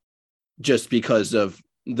just because of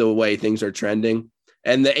the way things are trending.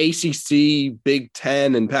 And the ACC, Big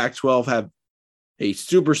Ten, and Pac-12 have a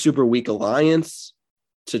super, super weak alliance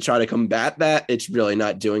to try to combat that. It's really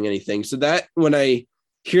not doing anything. So that when I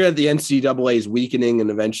hear that the NCAA is weakening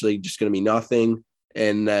and eventually just going to be nothing,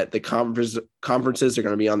 and that the conferences are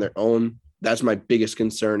going to be on their own, that's my biggest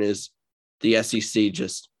concern, is the SEC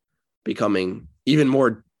just becoming even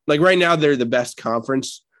more like, right now they're the best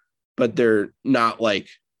conference, but they're not like,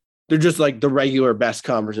 they're just like the regular best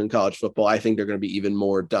conference in college football. I think they're going to be even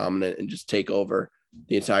more dominant and just take over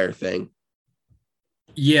the entire thing.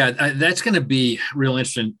 Yeah, that's going to be real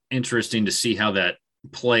interesting to see how that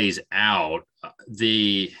plays out.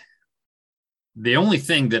 The only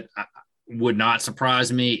thing that would not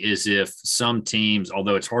surprise me is if some teams,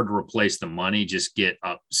 although it's hard to replace the money, just get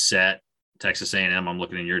upset. Texas A&M, I'm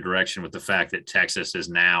looking in your direction with the fact that Texas is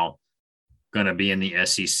now going to be in the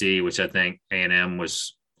SEC, which I think A&M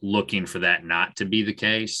was looking for that not to be the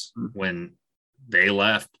case when they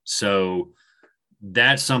left. So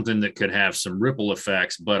that's something that could have some ripple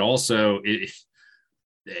effects, but also it's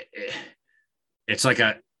like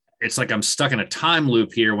I'm stuck in a time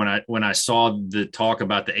loop here when I saw the talk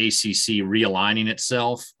about the ACC realigning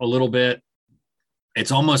itself a little bit.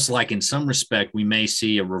 It's almost like in some respect we may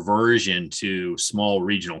see a reversion to small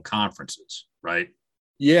regional conferences, right?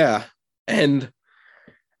 Yeah. And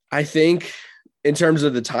I think in terms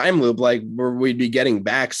of the time loop, like we'd be getting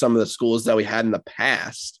back some of the schools that we had in the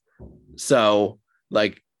past. So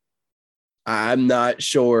like, I'm not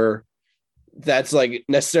sure that's like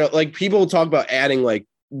necessarily, like, people talk about adding like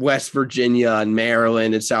West Virginia and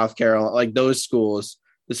Maryland and South Carolina, like those schools,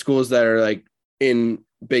 the schools that are like in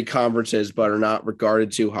big conferences, but are not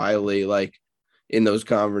regarded too highly, like in those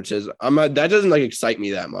conferences. That doesn't like excite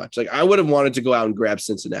me that much. Like, I would have wanted to go out and grab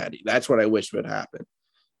Cincinnati. That's what I wish would happen.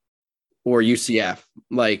 Or UCF.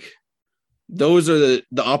 Like, those are the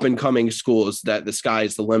up and coming schools that the sky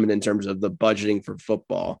is the limit in terms of the budgeting for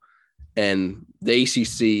football. And the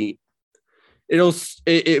ACC,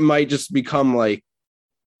 it might just become like,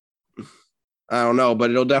 I don't know,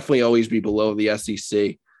 but it'll definitely always be below the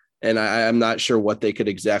SEC. And I'm not sure what they could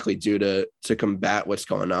exactly do to combat what's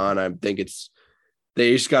going on. I think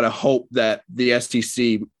they just got to hope that the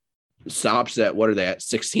SEC stops at, what are they at,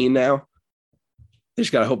 16 now? They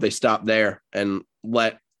just got to hope they stop there and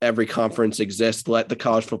let every conference exist. Let the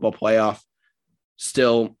college football playoff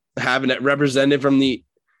still having it represented from the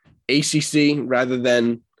ACC rather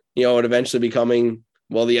than, it eventually becoming,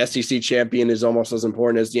 well, the SEC champion is almost as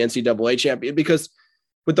important as the NCAA champion, because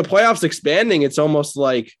with the playoffs expanding, it's almost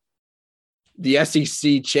like the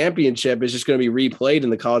SEC championship is just going to be replayed in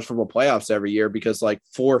the college football playoffs every year, because like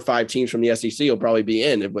 4 or 5 teams from the SEC will probably be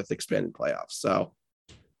in with expanded playoffs. So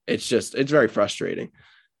it's very frustrating.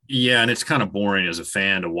 Yeah, and it's kind of boring as a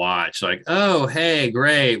fan to watch. Like, oh, hey,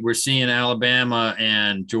 great, we're seeing Alabama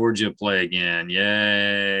and Georgia play again.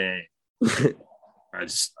 Yay.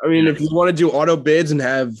 If you want to do auto bids and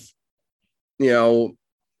have, Northern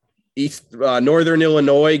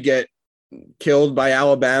Illinois get killed by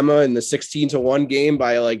Alabama in the 16-1 game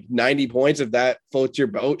by like 90 points, if that floats your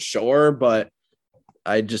boat, sure. But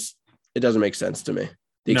it doesn't make sense to me.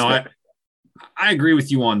 No, I agree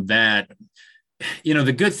with you on that.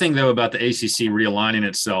 The good thing, though, about the ACC realigning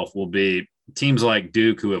itself will be teams like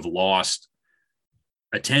Duke who have lost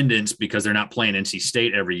attendance because they're not playing NC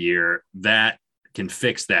State every year. That can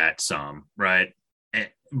fix that some, right?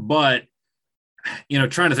 But,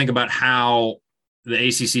 trying to think about how the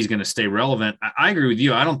ACC is going to stay relevant, I agree with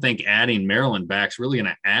you. I don't think adding Maryland back is really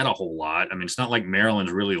going to add a whole lot. I mean, it's not like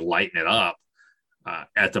Maryland's really lighting it up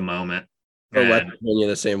at the moment. Or West Virginia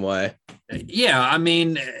the same way. Yeah, I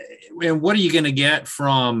mean, and what are you going to get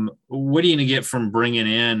from bringing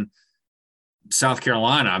in South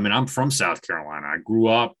Carolina? I mean, I'm from South Carolina. I grew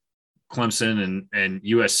up, Clemson and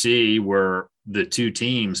USC were the two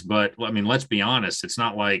teams, but I mean, let's be honest, it's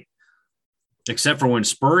not like, except for when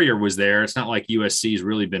Spurrier was there, it's not like USC has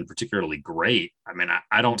really been particularly great. I mean,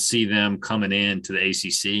 I don't see them coming into the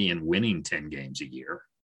ACC and winning 10 games a year.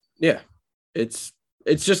 Yeah, it's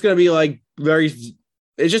just going to be like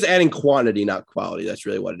it's just adding quantity, not quality. That's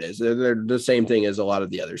really what it is. They're the same thing as a lot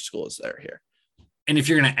of the other schools that are here. And if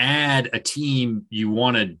you're going to add a team, you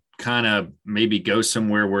want to kind of maybe go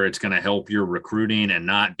somewhere where it's going to help your recruiting and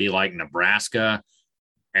not be like Nebraska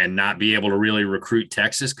and not be able to really recruit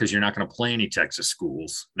Texas, because you're not going to play any Texas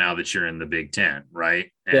schools now that you're in the Big Ten, right?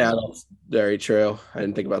 And yeah, that's very true. I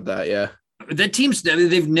didn't think about that. Yeah. The teams,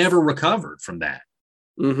 they've never recovered from that.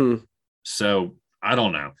 Mm-hmm. So I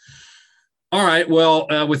don't know. All right. Well,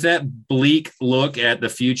 with that bleak look at the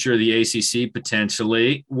future of the ACC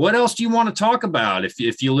potentially, what else do you want to talk about?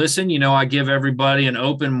 If you listen, I give everybody an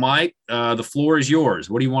open mic. The floor is yours.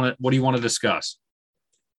 What do you want to discuss?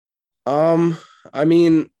 I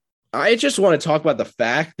mean, I just want to talk about the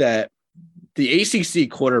fact that the ACC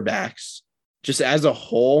quarterbacks, just as a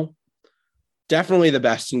whole, definitely the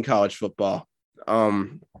best in college football.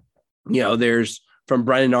 There's from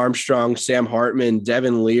Brennan Armstrong, Sam Hartman,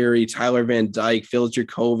 Devin Leary, Tyler Van Dyke, Phil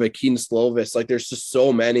Dracovic, Keaton Slovis. Like, there's just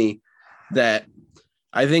so many that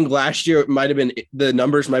I think last year the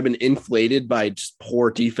numbers might have been inflated by just poor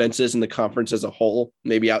defenses in the conference as a whole,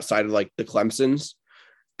 maybe outside of like the Clemsons.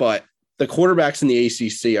 But the quarterbacks in the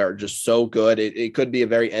ACC are just so good. It could be a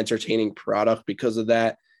very entertaining product because of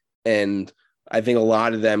that. And I think a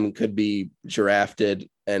lot of them could be drafted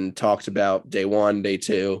and talked about day 1, day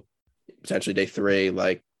 2, potentially day 3.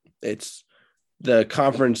 Like, it's the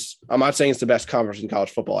conference. I'm not saying it's the best conference in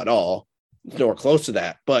college football at all. It's nowhere close to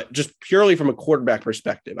that, but just purely from a quarterback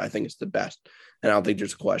perspective, I think it's the best. And I don't think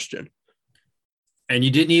there's a question. And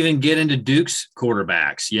you didn't even get into Duke's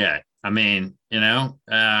quarterbacks yet. I mean,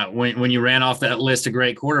 when you ran off that list of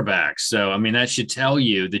great quarterbacks. So, I mean, that should tell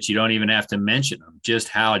you that you don't even have to mention them, just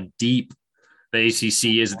how deep the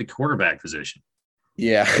ACC is at the quarterback position.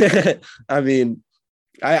 Yeah. I mean,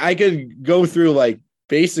 I could go through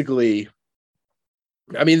basically.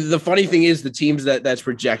 I mean, the funny thing is the teams that's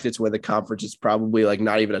projected to win the conference is probably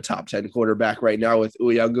not even a top 10 quarterback right now with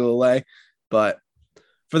Uiagalelei. But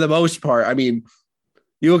for the most part, I mean,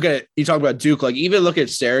 you talk about Duke, even look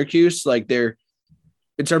at Syracuse, they're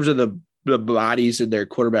in terms of the bodies in their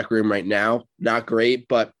quarterback room right now, not great,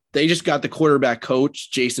 but they just got the quarterback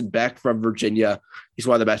coach, Jason Beck from Virginia. He's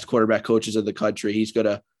one of the best quarterback coaches in the country. He's going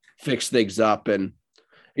to fix things up. And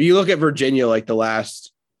you look at Virginia,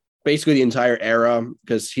 basically the entire era,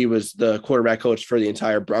 because he was the quarterback coach for the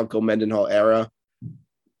entire Bronco Mendenhall era.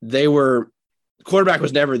 Quarterback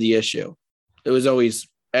was never the issue. It was always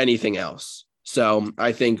anything else. So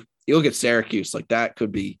I think you look at Syracuse, that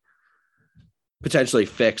could be potentially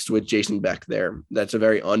fixed with Jason Beck there. That's a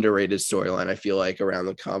very underrated storyline, I feel like, around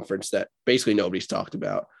the conference that basically nobody's talked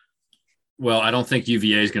about. Well, I don't think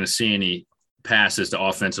UVA is going to see any passes to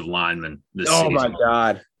offensive linemen this season. Oh, my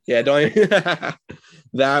God. Yeah,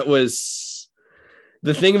 that was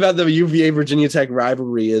the thing about the UVA Virginia Tech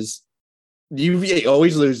rivalry is UVA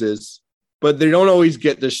always loses, but they don't always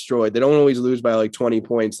get destroyed. They don't always lose by 20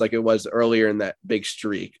 points like it was earlier in that big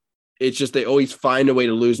streak. It's just they always find a way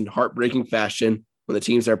to lose in heartbreaking fashion when the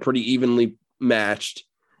teams are pretty evenly matched,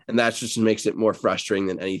 and that just makes it more frustrating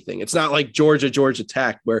than anything. It's not like Georgia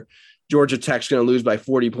Tech, where Georgia Tech's going to lose by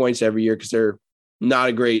 40 points every year because they're not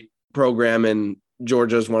a great program and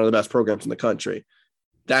Georgia is one of the best programs in the country.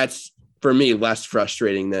 That's, for me, less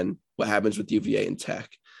frustrating than what happens with UVA and Tech.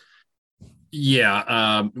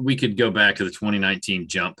 Yeah, we could go back to the 2019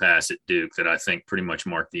 jump pass at Duke that I think pretty much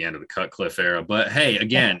marked the end of the Cutcliffe era. But, hey,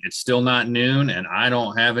 again, it's still not noon, and I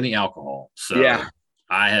don't have any alcohol. So yeah.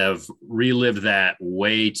 I have relived that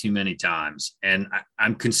way too many times. And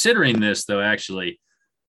I'm considering this, though, actually.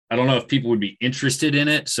 I don't know if people would be interested in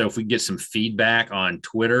it. So if we get some feedback on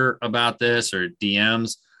Twitter about this or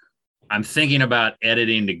DMs, I'm thinking about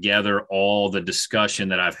editing together all the discussion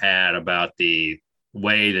that I've had about the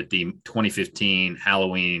way that the 2015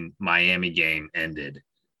 Halloween Miami game ended.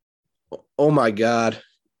 Oh my God.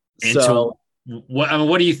 So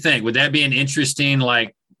what do you think? Would that be an interesting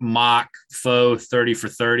like mock faux 30 for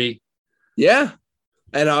 30? Yeah.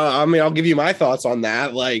 And I mean, I'll give you my thoughts on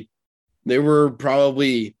that. Like, there were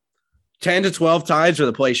probably 10 to 12 times where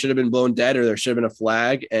the play should have been blown dead or there should have been a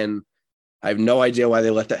flag. And I have no idea why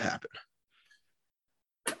they let that happen.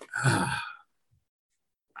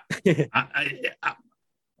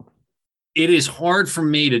 It is hard for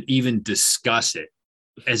me to even discuss it.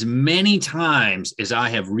 As many times as I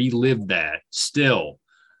have relived that, still,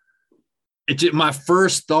 my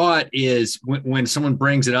first thought is when someone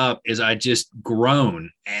brings it up is I just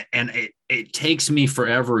groan, and it takes me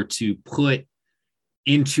forever to put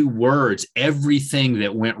into words everything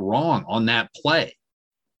that went wrong on that play.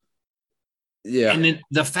 Yeah. And then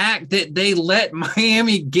the fact that they let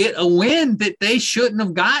Miami get a win that they shouldn't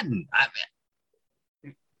have gotten.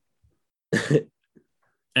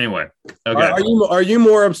 Anyway, okay. Are you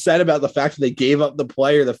more upset about the fact that they gave up the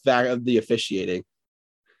play or the fact of the officiating?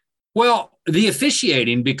 Well, the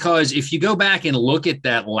officiating, because if you go back and look at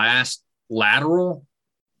that last lateral,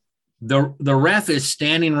 the ref is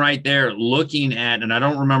standing right there looking at, and I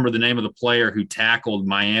don't remember the name of the player who tackled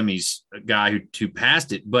Miami's guy who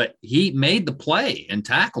passed it, but he made the play and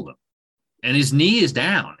tackled him, and his knee is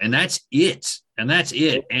down, and that's it. And that's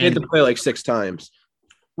it. He had to play like 6 times.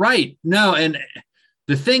 Right. No, and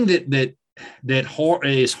the thing that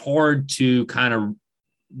is hard to kind of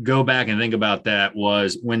go back and think about that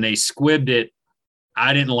was when they squibbed it,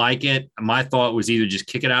 I didn't like it. My thought was either just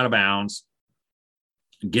kick it out of bounds,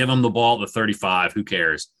 give them the ball at the 35, who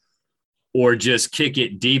cares, or just kick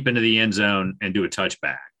it deep into the end zone and do a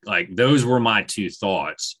touchback. Like, those were my 2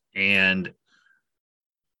 thoughts. And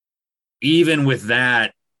even with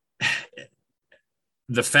that,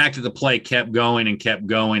 the fact that the play kept going,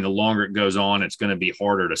 the longer it goes on, it's going to be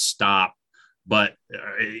harder to stop. But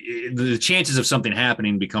the chances of something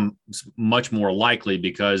happening become much more likely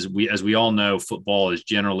because as we all know, football is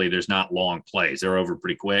generally, there's not long plays. They're over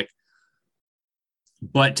pretty quick.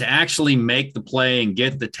 But to actually make the play and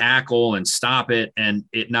get the tackle and stop it and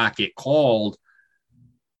it not get called,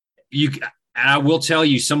 I will tell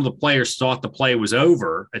you, some of the players thought the play was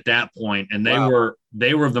over at that point, and they were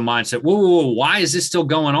of the mindset, whoa, why is this still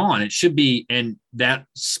going on? It should be. And that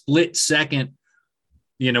split second,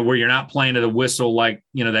 where you're not playing to the whistle, like,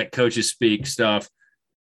 that coaches speak stuff,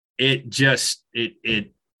 it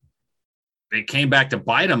came back to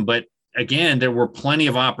bite them. But again, there were plenty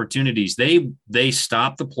of opportunities. They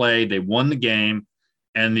stopped the play, they won the game,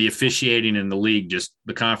 and the officiating in the league,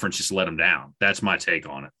 the conference just let them down. That's my take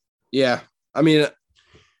on it. Yeah. I mean,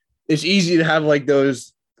 it's easy to have like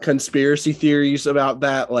those conspiracy theories about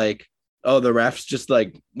that. Like, oh, the refs just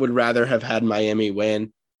like would rather have had Miami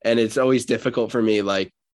win. And it's always difficult for me.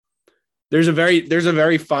 Like, there's a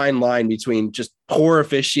very fine line between just poor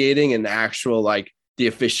officiating and actual, like, the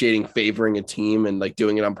officiating favoring a team and like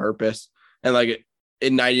doing it on purpose. And like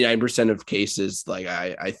in 99% of cases, like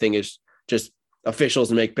I think it's just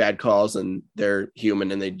officials make bad calls and they're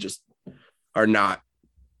human and they just are not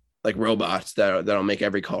like robots that'll make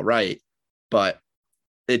every call right. But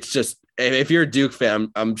it's just, if you're a Duke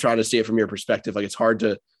fan, I'm trying to see it from your perspective. Like, it's hard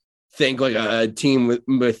to think like a team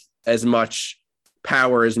with as much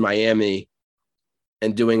power as Miami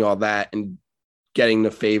and doing all that and getting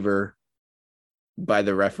the favor by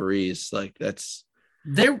the referees. Like, that's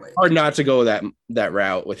hard not to go that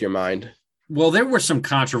route with your mind. Well, there were some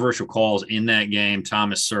controversial calls in that game.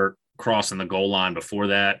 Thomas Sirk crossing the goal line before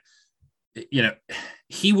that.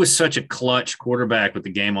 He was such a clutch quarterback with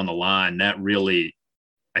the game on the line. That really,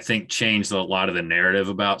 I think, changed a lot of the narrative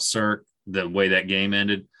about Sirk, the way that game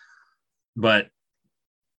ended. But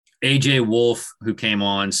AJ Wolf, who came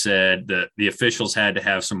on, said that the officials had to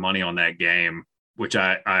have some money on that game, which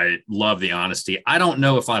I love the honesty. I don't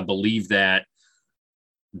know if I believe that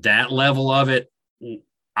level of it.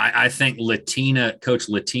 I think Coach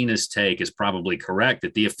Latina's take is probably correct,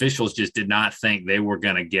 that the officials just did not think they were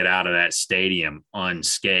going to get out of that stadium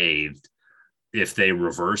unscathed if they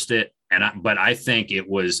reversed it. But I think it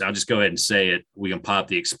was, I'll just go ahead and say it. We can pop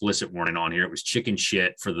the explicit warning on here. It was chicken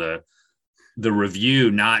shit for the review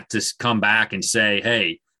not to come back and say,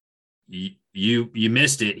 hey, you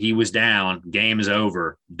missed it. He was down. Game is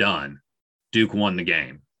over. Done. Duke won the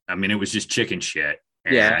game. I mean, it was just chicken shit.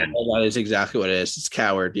 Yeah, that is exactly what it is. It's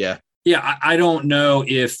coward. Yeah. Yeah. I don't know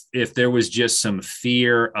if there was just some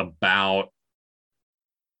fear about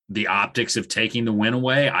the optics of taking the win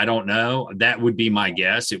away. I don't know. That would be my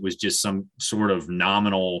guess. It was just some sort of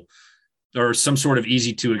nominal or some sort of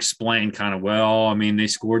easy to explain kind of, well, I mean, they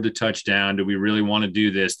scored the touchdown. Do we really want to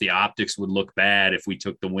do this? The optics would look bad if we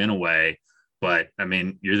took the win away. But I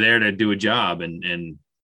mean, you're there to do a job and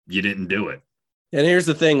you didn't do it. And here's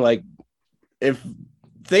the thing, like,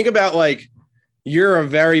 think about like you're a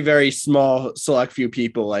very, very small select few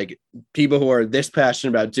people, like people who are this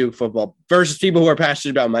passionate about Duke football versus people who are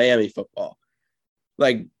passionate about Miami football.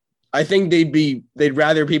 Like, I think they'd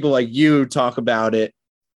rather people like you talk about it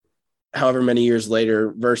however many years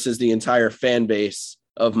later versus the entire fan base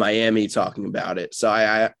of Miami talking about it. So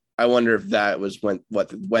I wonder if that was what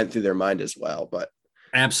went through their mind as well. But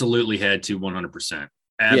absolutely had to 100%.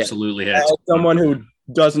 Absolutely had to. As someone who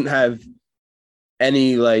doesn't have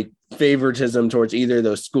any like favoritism towards either of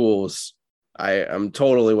those schools, I'm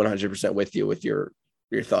totally 100% with you with your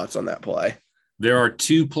thoughts on that play. There are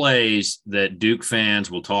two plays that Duke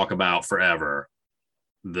fans will talk about forever.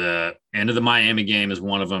 The end of the Miami game is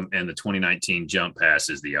one of them, and the 2019 jump pass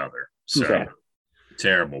is the other. So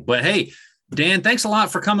terrible. But hey, Dan, thanks a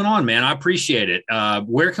lot for coming on, man. I appreciate it.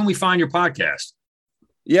 Where can we find your podcast?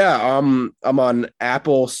 Yeah, I'm on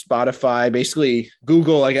Apple, Spotify, basically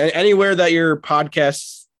Google, like anywhere that your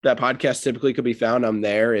podcast typically could be found. I'm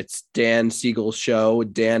there. It's Dan Siegel Show,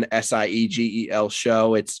 Dan Siegel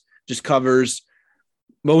Show. It's just covers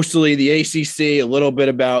mostly the ACC, a little bit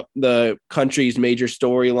about the country's major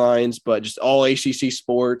storylines, but just all ACC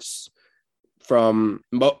sports.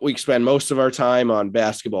 We spend most of our time on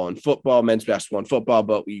basketball and football, men's basketball and football,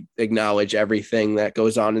 but we acknowledge everything that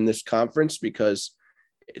goes on in this conference because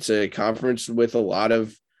it's a conference with a lot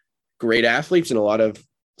of great athletes and a lot of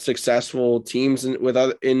successful teams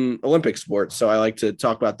in Olympic sports. So I like to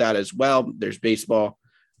talk about that as well. There's baseball,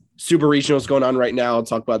 super regionals going on right now. I'll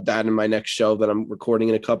talk about that in my next show that I'm recording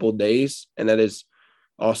in a couple of days. And that is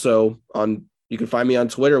also you can find me on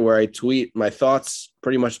Twitter where I tweet my thoughts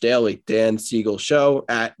pretty much daily. Dan Siegel Show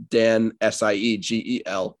at Dan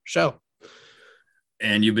Siegel Show.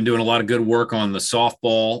 And you've been doing a lot of good work on the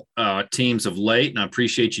softball teams of late, and I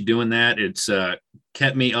appreciate you doing that. It's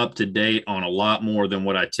kept me up to date on a lot more than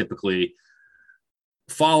what I typically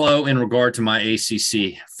follow in regard to my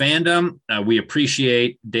ACC fandom. We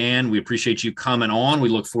appreciate, Dan, we appreciate you coming on. We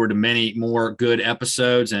look forward to many more good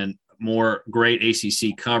episodes and more great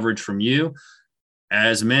ACC coverage from you.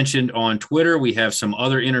 As mentioned on Twitter, we have some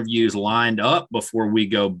other interviews lined up before we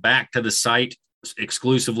go back to the site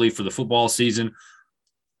exclusively for the football season.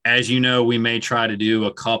 As you know, we may try to do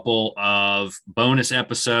a couple of bonus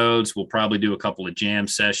episodes. We'll probably do a couple of jam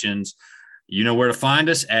sessions. You know where to find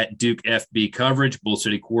us at Duke FB Coverage,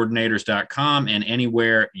 BullCityCoordinators.com, and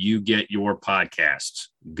anywhere you get your podcasts.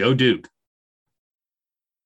 Go Duke.